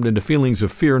transformed into feelings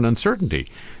of fear and uncertainty,"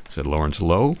 said Lawrence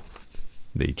Lowe,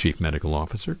 the chief medical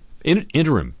officer,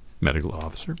 interim medical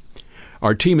officer.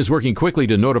 "Our team is working quickly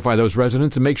to notify those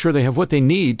residents and make sure they have what they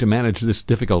need to manage this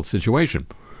difficult situation."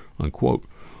 Unquote.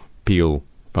 Peel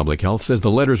Public Health says the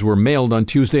letters were mailed on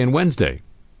Tuesday and Wednesday.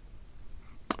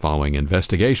 Following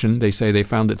investigation, they say they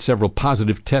found that several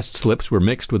positive test slips were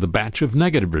mixed with a batch of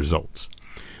negative results.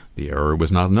 The error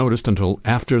was not noticed until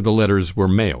after the letters were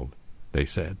mailed, they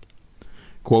said.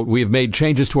 Quote, "We have made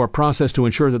changes to our process to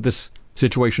ensure that this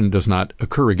situation does not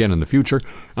occur again in the future.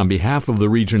 On behalf of the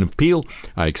region of Peel,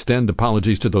 I extend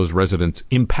apologies to those residents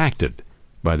impacted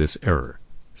by this error,"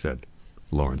 said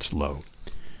Lawrence Lowe.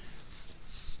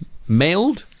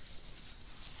 Mailed?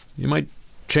 You might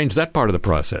change that part of the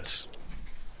process,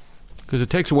 because it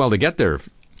takes a while to get there,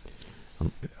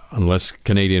 unless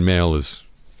Canadian mail is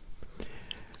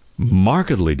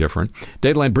markedly different.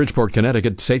 Dateline Bridgeport,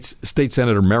 Connecticut, State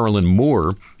Senator Marilyn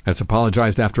Moore has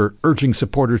apologized after urging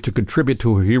supporters to contribute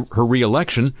to her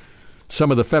re-election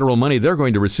some of the federal money they're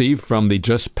going to receive from the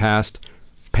just-passed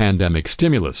pandemic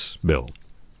stimulus bill.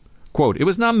 Quote, "It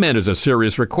was not meant as a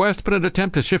serious request, but an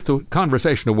attempt to shift the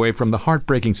conversation away from the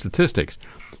heartbreaking statistics,"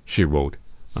 she wrote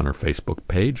on her Facebook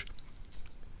page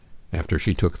after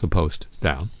she took the post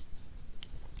down.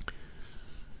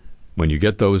 "When you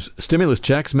get those stimulus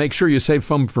checks, make sure you save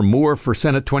some for more for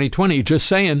Senate 2020. Just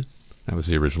saying." That was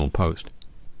the original post.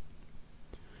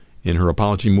 In her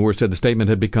apology, Moore said the statement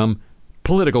had become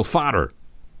political fodder.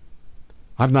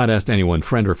 "I've not asked anyone,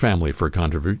 friend or family, for a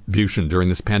contribution during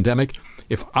this pandemic.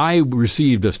 If I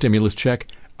received a stimulus check,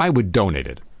 I would donate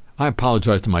it. I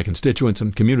apologize to my constituents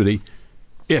and community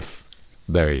if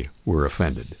they were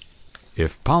offended."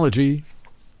 If apology.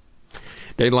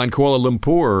 Dateline Kuala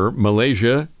Lumpur,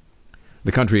 Malaysia.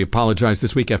 The country apologized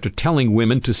this week after telling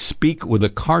women to speak with a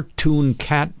cartoon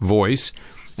cat voice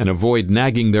and avoid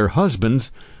nagging their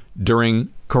husbands during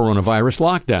coronavirus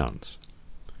lockdowns.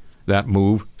 That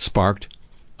move sparked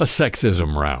a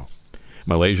sexism row.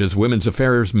 Malaysia's Women's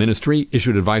Affairs Ministry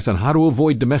issued advice on how to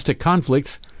avoid domestic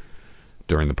conflicts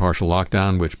during the partial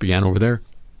lockdown, which began over there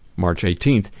March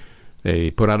 18th.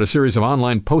 They put out a series of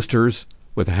online posters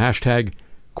with the hashtag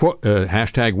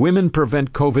Women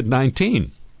Prevent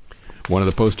COVID-19. One of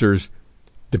the posters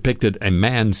depicted a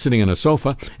man sitting on a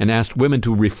sofa and asked women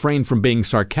to refrain from being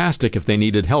sarcastic if they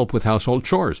needed help with household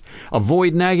chores.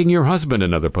 "Avoid nagging your husband,"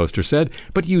 another poster said,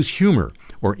 "but use humor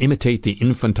or imitate the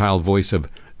infantile voice of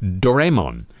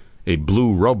Doraemon, a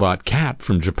blue robot cat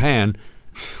from Japan."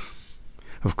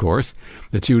 Of course,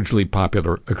 that's hugely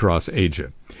popular across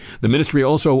Asia. The ministry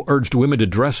also urged women to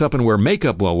dress up and wear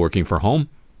makeup while working from home.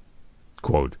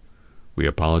 Quote, "We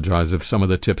apologize if some of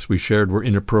the tips we shared were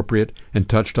inappropriate and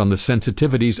touched on the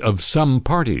sensitivities of some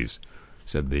parties,"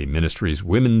 said the ministry's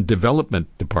Women Development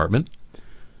Department.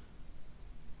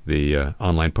 The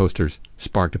online posters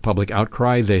sparked a public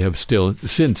outcry. They have still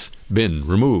since been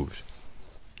removed.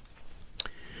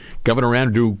 Governor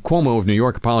Andrew Cuomo of New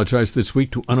York apologized this week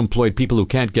to unemployed people who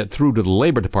can't get through to the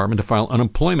Labor Department to file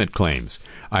unemployment claims.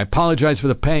 I apologize for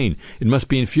the pain. It must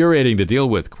be infuriating to deal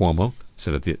with, Cuomo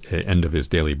said at the end of his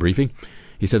daily briefing.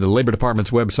 He said the Labor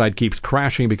Department's website keeps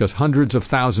crashing because hundreds of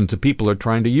thousands of people are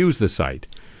trying to use the site.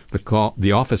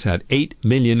 The office had 8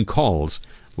 million calls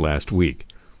last week.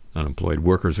 Unemployed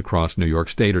workers across New York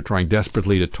State are trying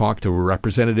desperately to talk to a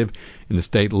representative in the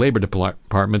state Labor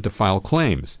Department to file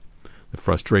claims. The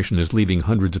frustration is leaving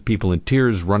hundreds of people in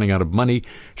tears, running out of money,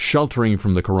 sheltering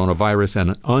from the coronavirus,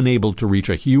 and unable to reach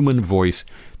a human voice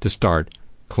to start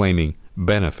claiming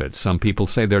benefits. Some people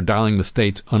say they're dialing the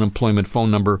state's unemployment phone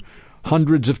number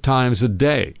hundreds of times a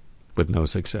day with no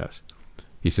success.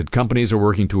 He said companies are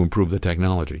working to improve the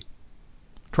technology.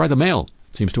 Try the mail.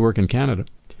 It seems to work in Canada.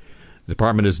 The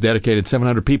department has dedicated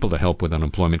 700 people to help with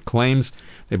unemployment claims.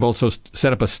 They've also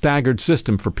set up a staggered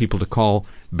system for people to call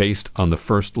based on the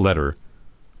first letter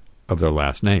of their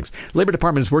last names. Labor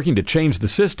Department is working to change the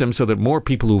system so that more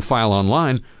people who file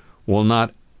online will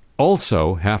not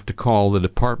also have to call the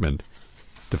department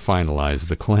to finalize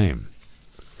the claim.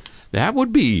 This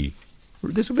would be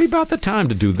about the time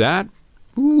to do that.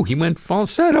 Ooh, he went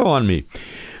falsetto on me.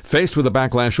 Faced with a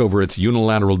backlash over its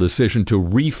unilateral decision to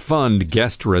refund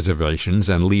guest reservations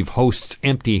and leave hosts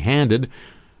empty-handed,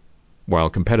 while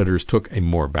competitors took a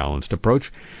more balanced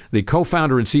approach, the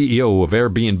co-founder and CEO of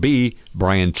Airbnb,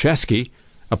 Brian Chesky,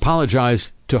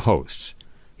 apologized to hosts.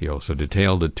 He also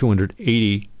detailed a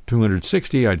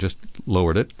 $260, I just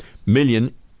lowered it, $1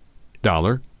 million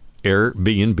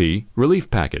Airbnb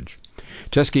relief package.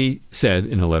 Chesky said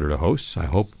in a letter to hosts, I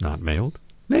hope not mailed,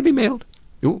 maybe mailed.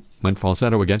 Ooh, went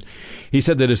falsetto again. He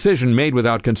said the decision made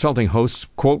without consulting hosts,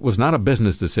 quote, was not a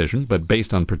business decision, but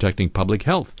based on protecting public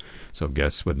health, so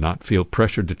guests would not feel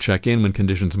pressured to check in when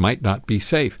conditions might not be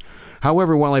safe.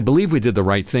 However, while I believe we did the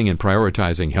right thing in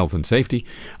prioritizing health and safety,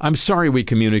 I'm sorry we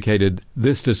communicated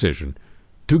this decision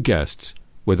to guests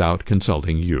without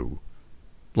consulting you,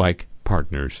 like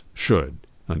partners should,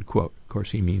 unquote. Of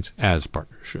course, he means as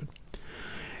partners should.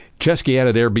 Chesky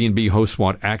added Airbnb hosts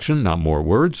want action, not more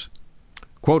words.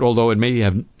 Quote, although it may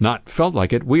have not felt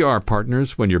like it, we are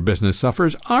partners. When your business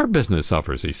suffers, our business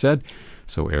suffers, he said.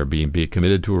 So Airbnb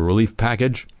committed to a relief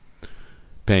package,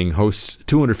 paying hosts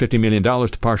 $250 million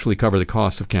to partially cover the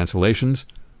cost of cancellations.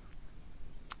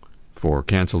 For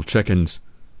canceled check-ins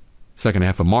second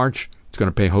half of March, it's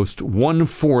going to pay hosts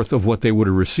 1/4 of what they would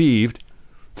have received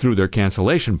through their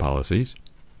cancellation policies.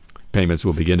 Payments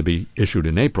will begin to be issued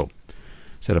in April.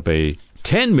 Set up a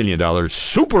 $10 million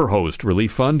superhost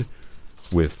relief fund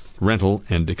with rental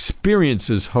and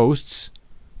experiences hosts.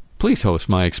 Please host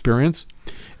my experience.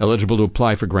 Eligible to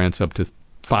apply for grants up to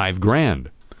 $5,000.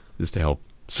 This is to help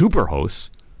superhosts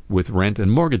with rent and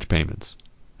mortgage payments.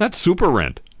 That's super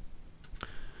rent.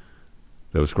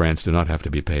 Those grants do not have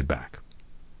to be paid back.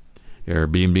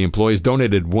 Airbnb employees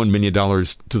donated $1 million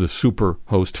to the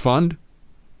Superhost Fund,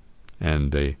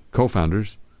 and the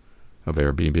co-founders of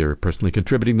Airbnb are personally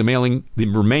contributing the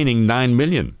remaining $9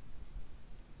 million.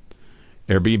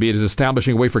 Airbnb is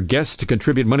establishing a way for guests to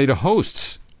contribute money to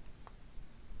hosts.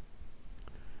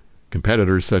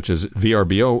 Competitors such as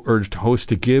VRBO urged hosts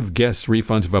to give guests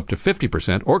refunds of up to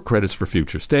 50% or credits for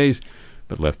future stays,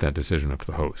 but left that decision up to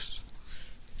the hosts.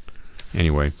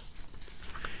 Anyway,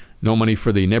 no money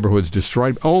for the neighborhoods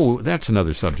destroyed. Oh, that's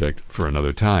another subject for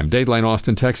another time. Dateline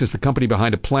Austin, Texas, the company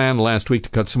behind a plan last week to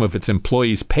cut some of its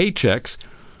employees' paychecks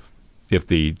if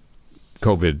the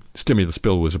COVID stimulus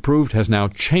bill was approved, has now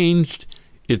changed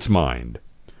its mind.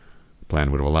 The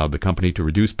plan would have allowed the company to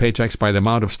reduce paychecks by the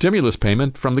amount of stimulus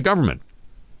payment from the government.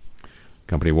 The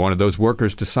company wanted those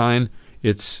workers to sign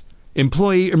its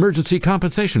Employee Emergency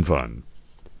Compensation Fund.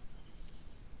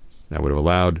 That would have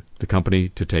allowed the company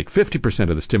to take 50%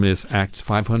 of the Stimulus Act's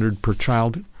 $500 per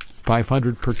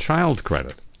child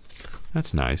credit.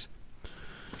 That's nice.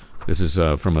 This is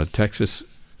from a Texas,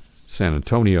 Austin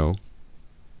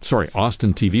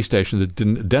TV station that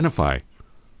didn't identify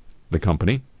the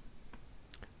company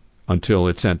until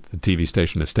it sent the TV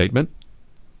station a statement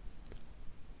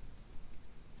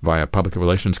via a public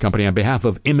relations company on behalf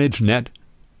of ImageNet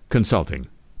Consulting.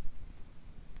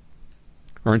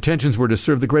 Our intentions were to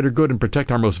serve the greater good and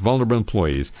protect our most vulnerable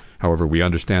employees. However, we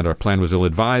understand our plan was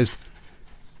ill-advised.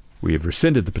 We have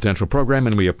rescinded the potential program,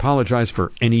 and we apologize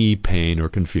for any pain or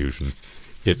confusion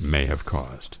it may have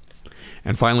caused.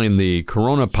 And finally, in the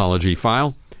Corona apology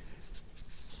file,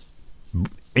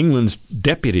 England's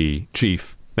Deputy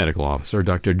Chief Medical Officer,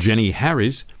 Dr. Jenny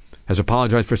Harries, has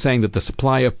apologized for saying that the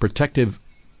supply of protective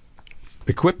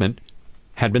equipment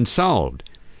had been solved.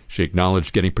 She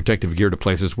acknowledged getting protective gear to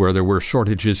places where there were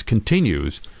shortages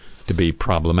continues, to be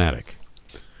problematic.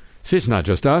 See, it's not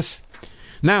just us.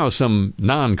 Now, some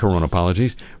non-corona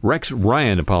apologies. Rex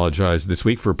Ryan apologized this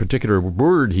week for a particular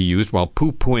word he used while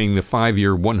poo-pooing the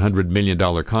 5-year, $100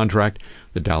 million contract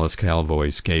the Dallas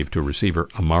Cowboys gave to receiver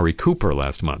Amari Cooper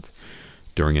last month.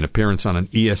 During an appearance on an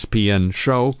ESPN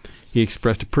show, he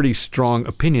expressed a pretty strong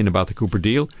opinion about the Cooper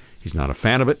deal. He's not a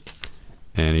fan of it,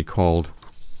 and he called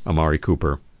Amari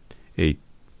Cooper a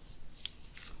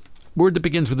word that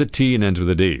begins with a T and ends with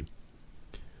a D.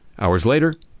 Hours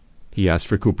later, he asked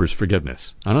for Cooper's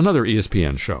forgiveness on another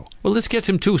ESPN show. Well, this gets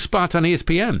him 2 spots on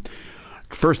ESPN.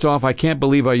 First off, I can't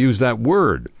believe I used that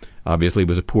word. Obviously, it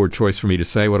was a poor choice for me to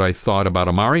say what I thought about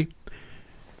Amari.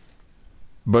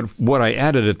 But what I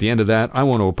added at the end of that, I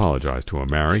want to apologize to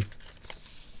Amari,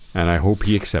 and I hope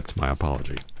he accepts my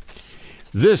apology.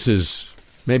 This is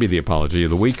maybe the apology of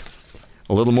the week.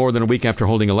 A little more than a week after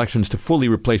holding elections to fully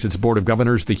replace its board of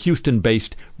governors, the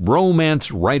Houston-based Romance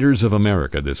Writers of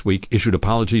America this week issued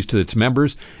apologies to its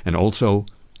members and also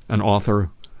an author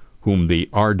whom the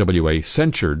RWA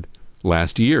censured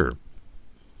last year.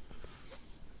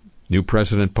 New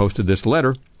president posted this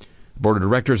letter. The board of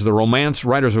directors of the Romance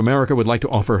Writers of America would like to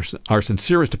offer our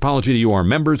sincerest apology to you, our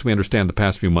members. We understand the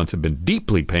past few months have been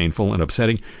deeply painful and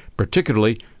upsetting,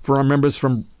 particularly for our members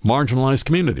from marginalized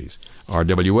communities.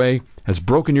 RWA has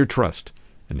broken your trust,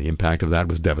 and the impact of that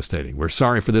was devastating. We're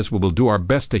sorry for this. We will do our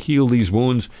best to heal these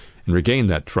wounds and regain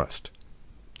that trust.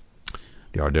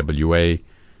 The RWA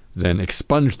then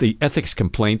expunged the ethics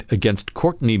complaint against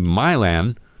Courtney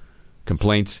Milan,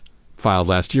 complaints filed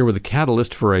last year with a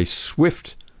catalyst for a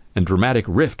swift and dramatic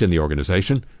rift in the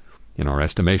organization. In our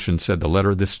estimation, said the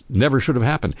letter, this never should have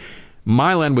happened.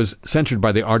 Milan was censured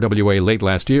by the RWA late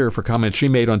last year for comments she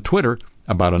made on Twitter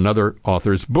about another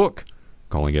author's book,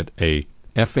 calling it a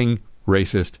effing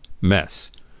racist mess.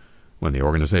 When the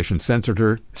organization censored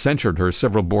her,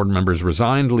 several board members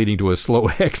resigned, leading to a slow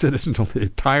exodus until the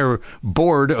entire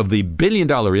board of the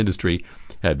billion-dollar industry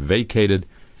had vacated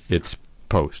its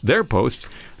post. Their posts,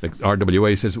 the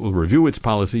RWA says it will review its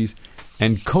policies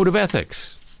and code of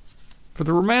ethics for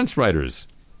the Romance Writers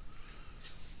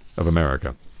of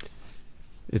America.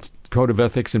 Its code of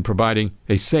ethics in providing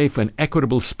a safe and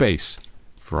equitable space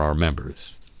for our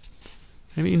members.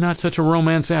 Maybe not such a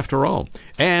romance after all.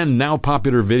 And now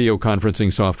popular video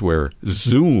conferencing software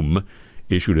Zoom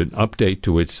issued an update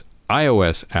to its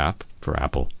iOS app for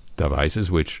Apple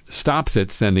devices, which stops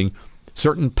it sending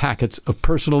certain packets of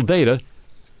personal data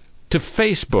to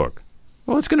Facebook.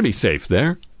 Well, it's going to be safe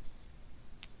there.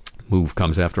 Move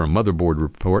comes after a motherboard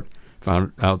report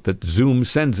found out that Zoom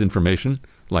sends information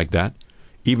like that,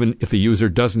 even if the user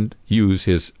doesn't use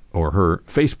his or her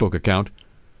Facebook account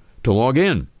to log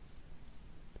in.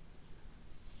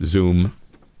 Zoom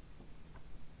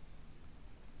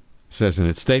says in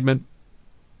its statement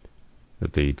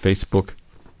that the Facebook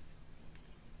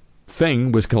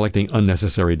thing was collecting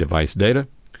unnecessary device data,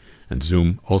 and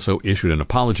Zoom also issued an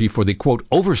apology for the, quote,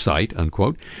 oversight,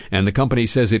 unquote, and the company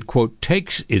says it, quote,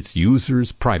 takes its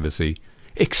users' privacy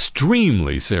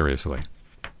extremely seriously,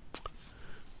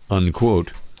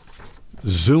 unquote.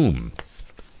 Zoom.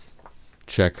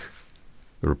 Check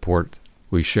the report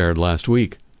we shared last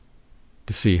week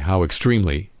to see how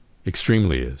extremely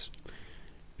is.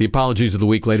 The apologies of the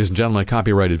week, ladies and gentlemen, a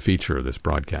copyrighted feature of this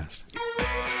broadcast.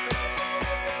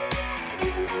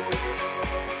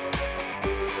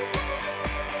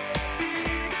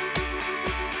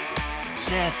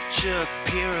 Seth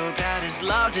Shapiro got his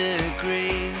law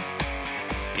degree.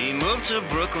 He moved to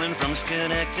Brooklyn from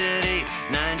Schenectady,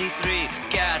 93.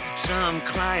 Got some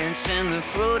clients in the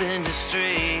food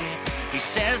industry. He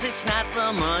says it's not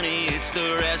the money, it's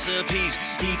the recipes.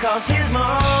 He calls his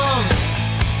mom,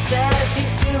 says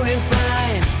he's doing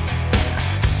fine.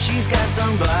 She's got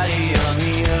somebody on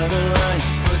the other line.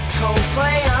 Puts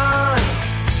Coldplay on,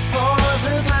 pours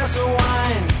a glass of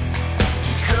wine,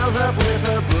 curls up with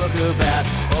a book about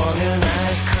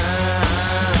organized crime.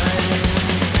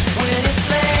 When it's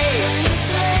late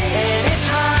and it's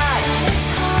hot,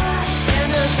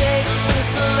 and the date with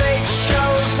the late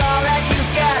show's all that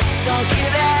you've got. Don't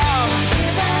give out,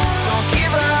 don't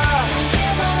give up.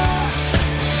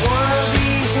 One of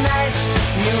these nights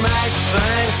you might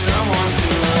find someone to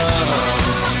love.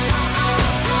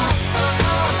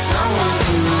 Someone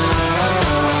to love.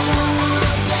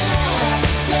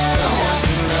 Someone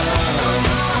to love.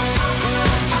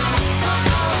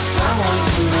 Someone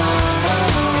to love.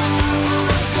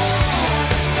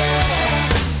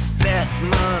 Beth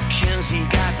McKenzie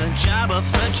got the job of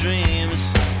her dreams,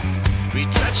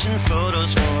 retouching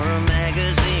photos for a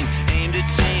magazine aimed at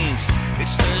teens.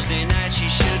 It's Thursday night, she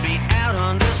should be out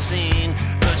on the scene,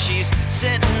 but she's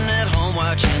sitting at home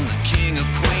watching the King of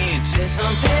Queens. There's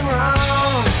something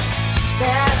wrong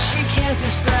that she can't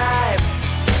describe.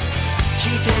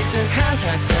 She takes her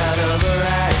contacts out of her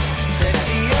eyes, sets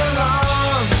the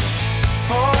alarm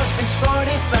for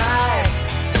 6:45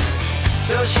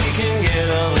 so she can get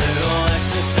a little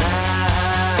exercise.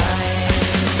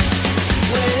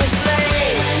 When it's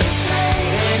late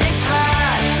and it's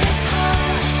hot,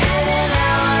 and an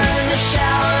hour in the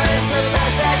shower is the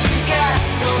best that you got.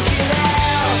 Don't give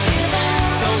out,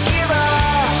 don't give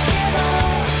up.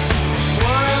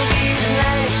 One of these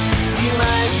nights you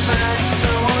might find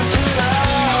someone to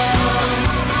love,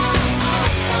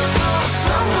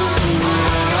 someone to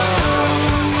love,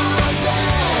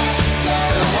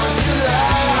 someone to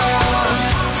love,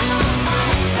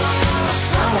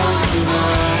 someone to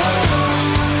love.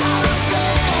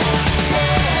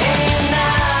 And you're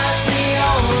not the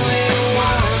only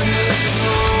one who's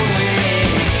lonely.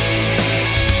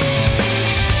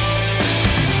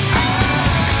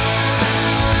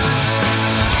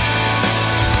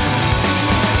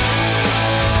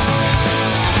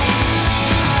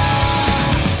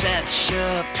 Seth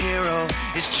Shapiro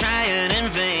is trying in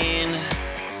vain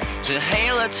to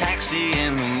hail a taxi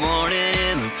in the morning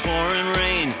in the pouring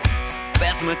rain.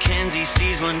 Beth McKenzie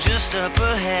sees one just up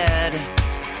ahead.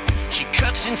 She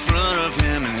cuts in front of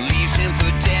him and leaves him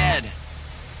for dead.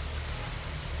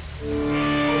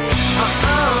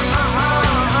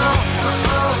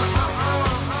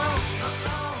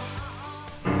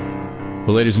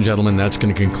 Well, ladies and gentlemen, that's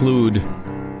going to conclude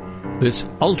this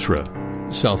ultra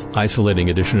self-isolating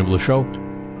edition of the show.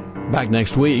 Back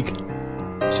next week,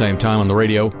 same time on the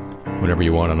radio, whenever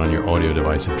you want it on your audio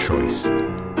device of choice.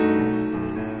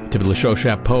 To the show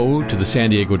chapeau, to the San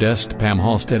Diego desk, to Pam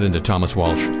Halstead, and to Thomas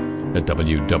Walsh at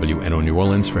WWNO New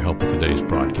Orleans for help with today's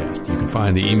broadcast. You can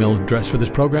find the email address for this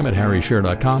program at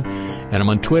harryshearer.com, and I'm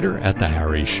on Twitter at the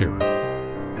Harry Shearer.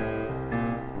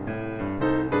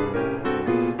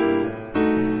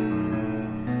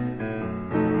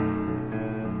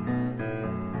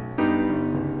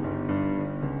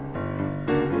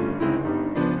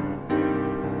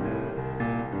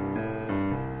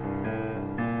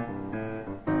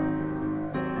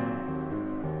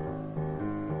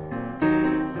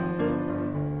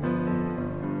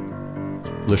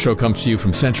 The show comes to you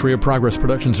from Century of Progress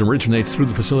Productions and originates through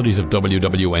the facilities of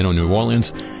WWNO New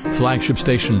Orleans, flagship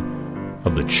station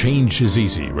of the Change is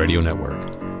Easy radio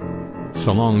network.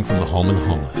 So long from the home of the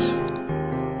homeless.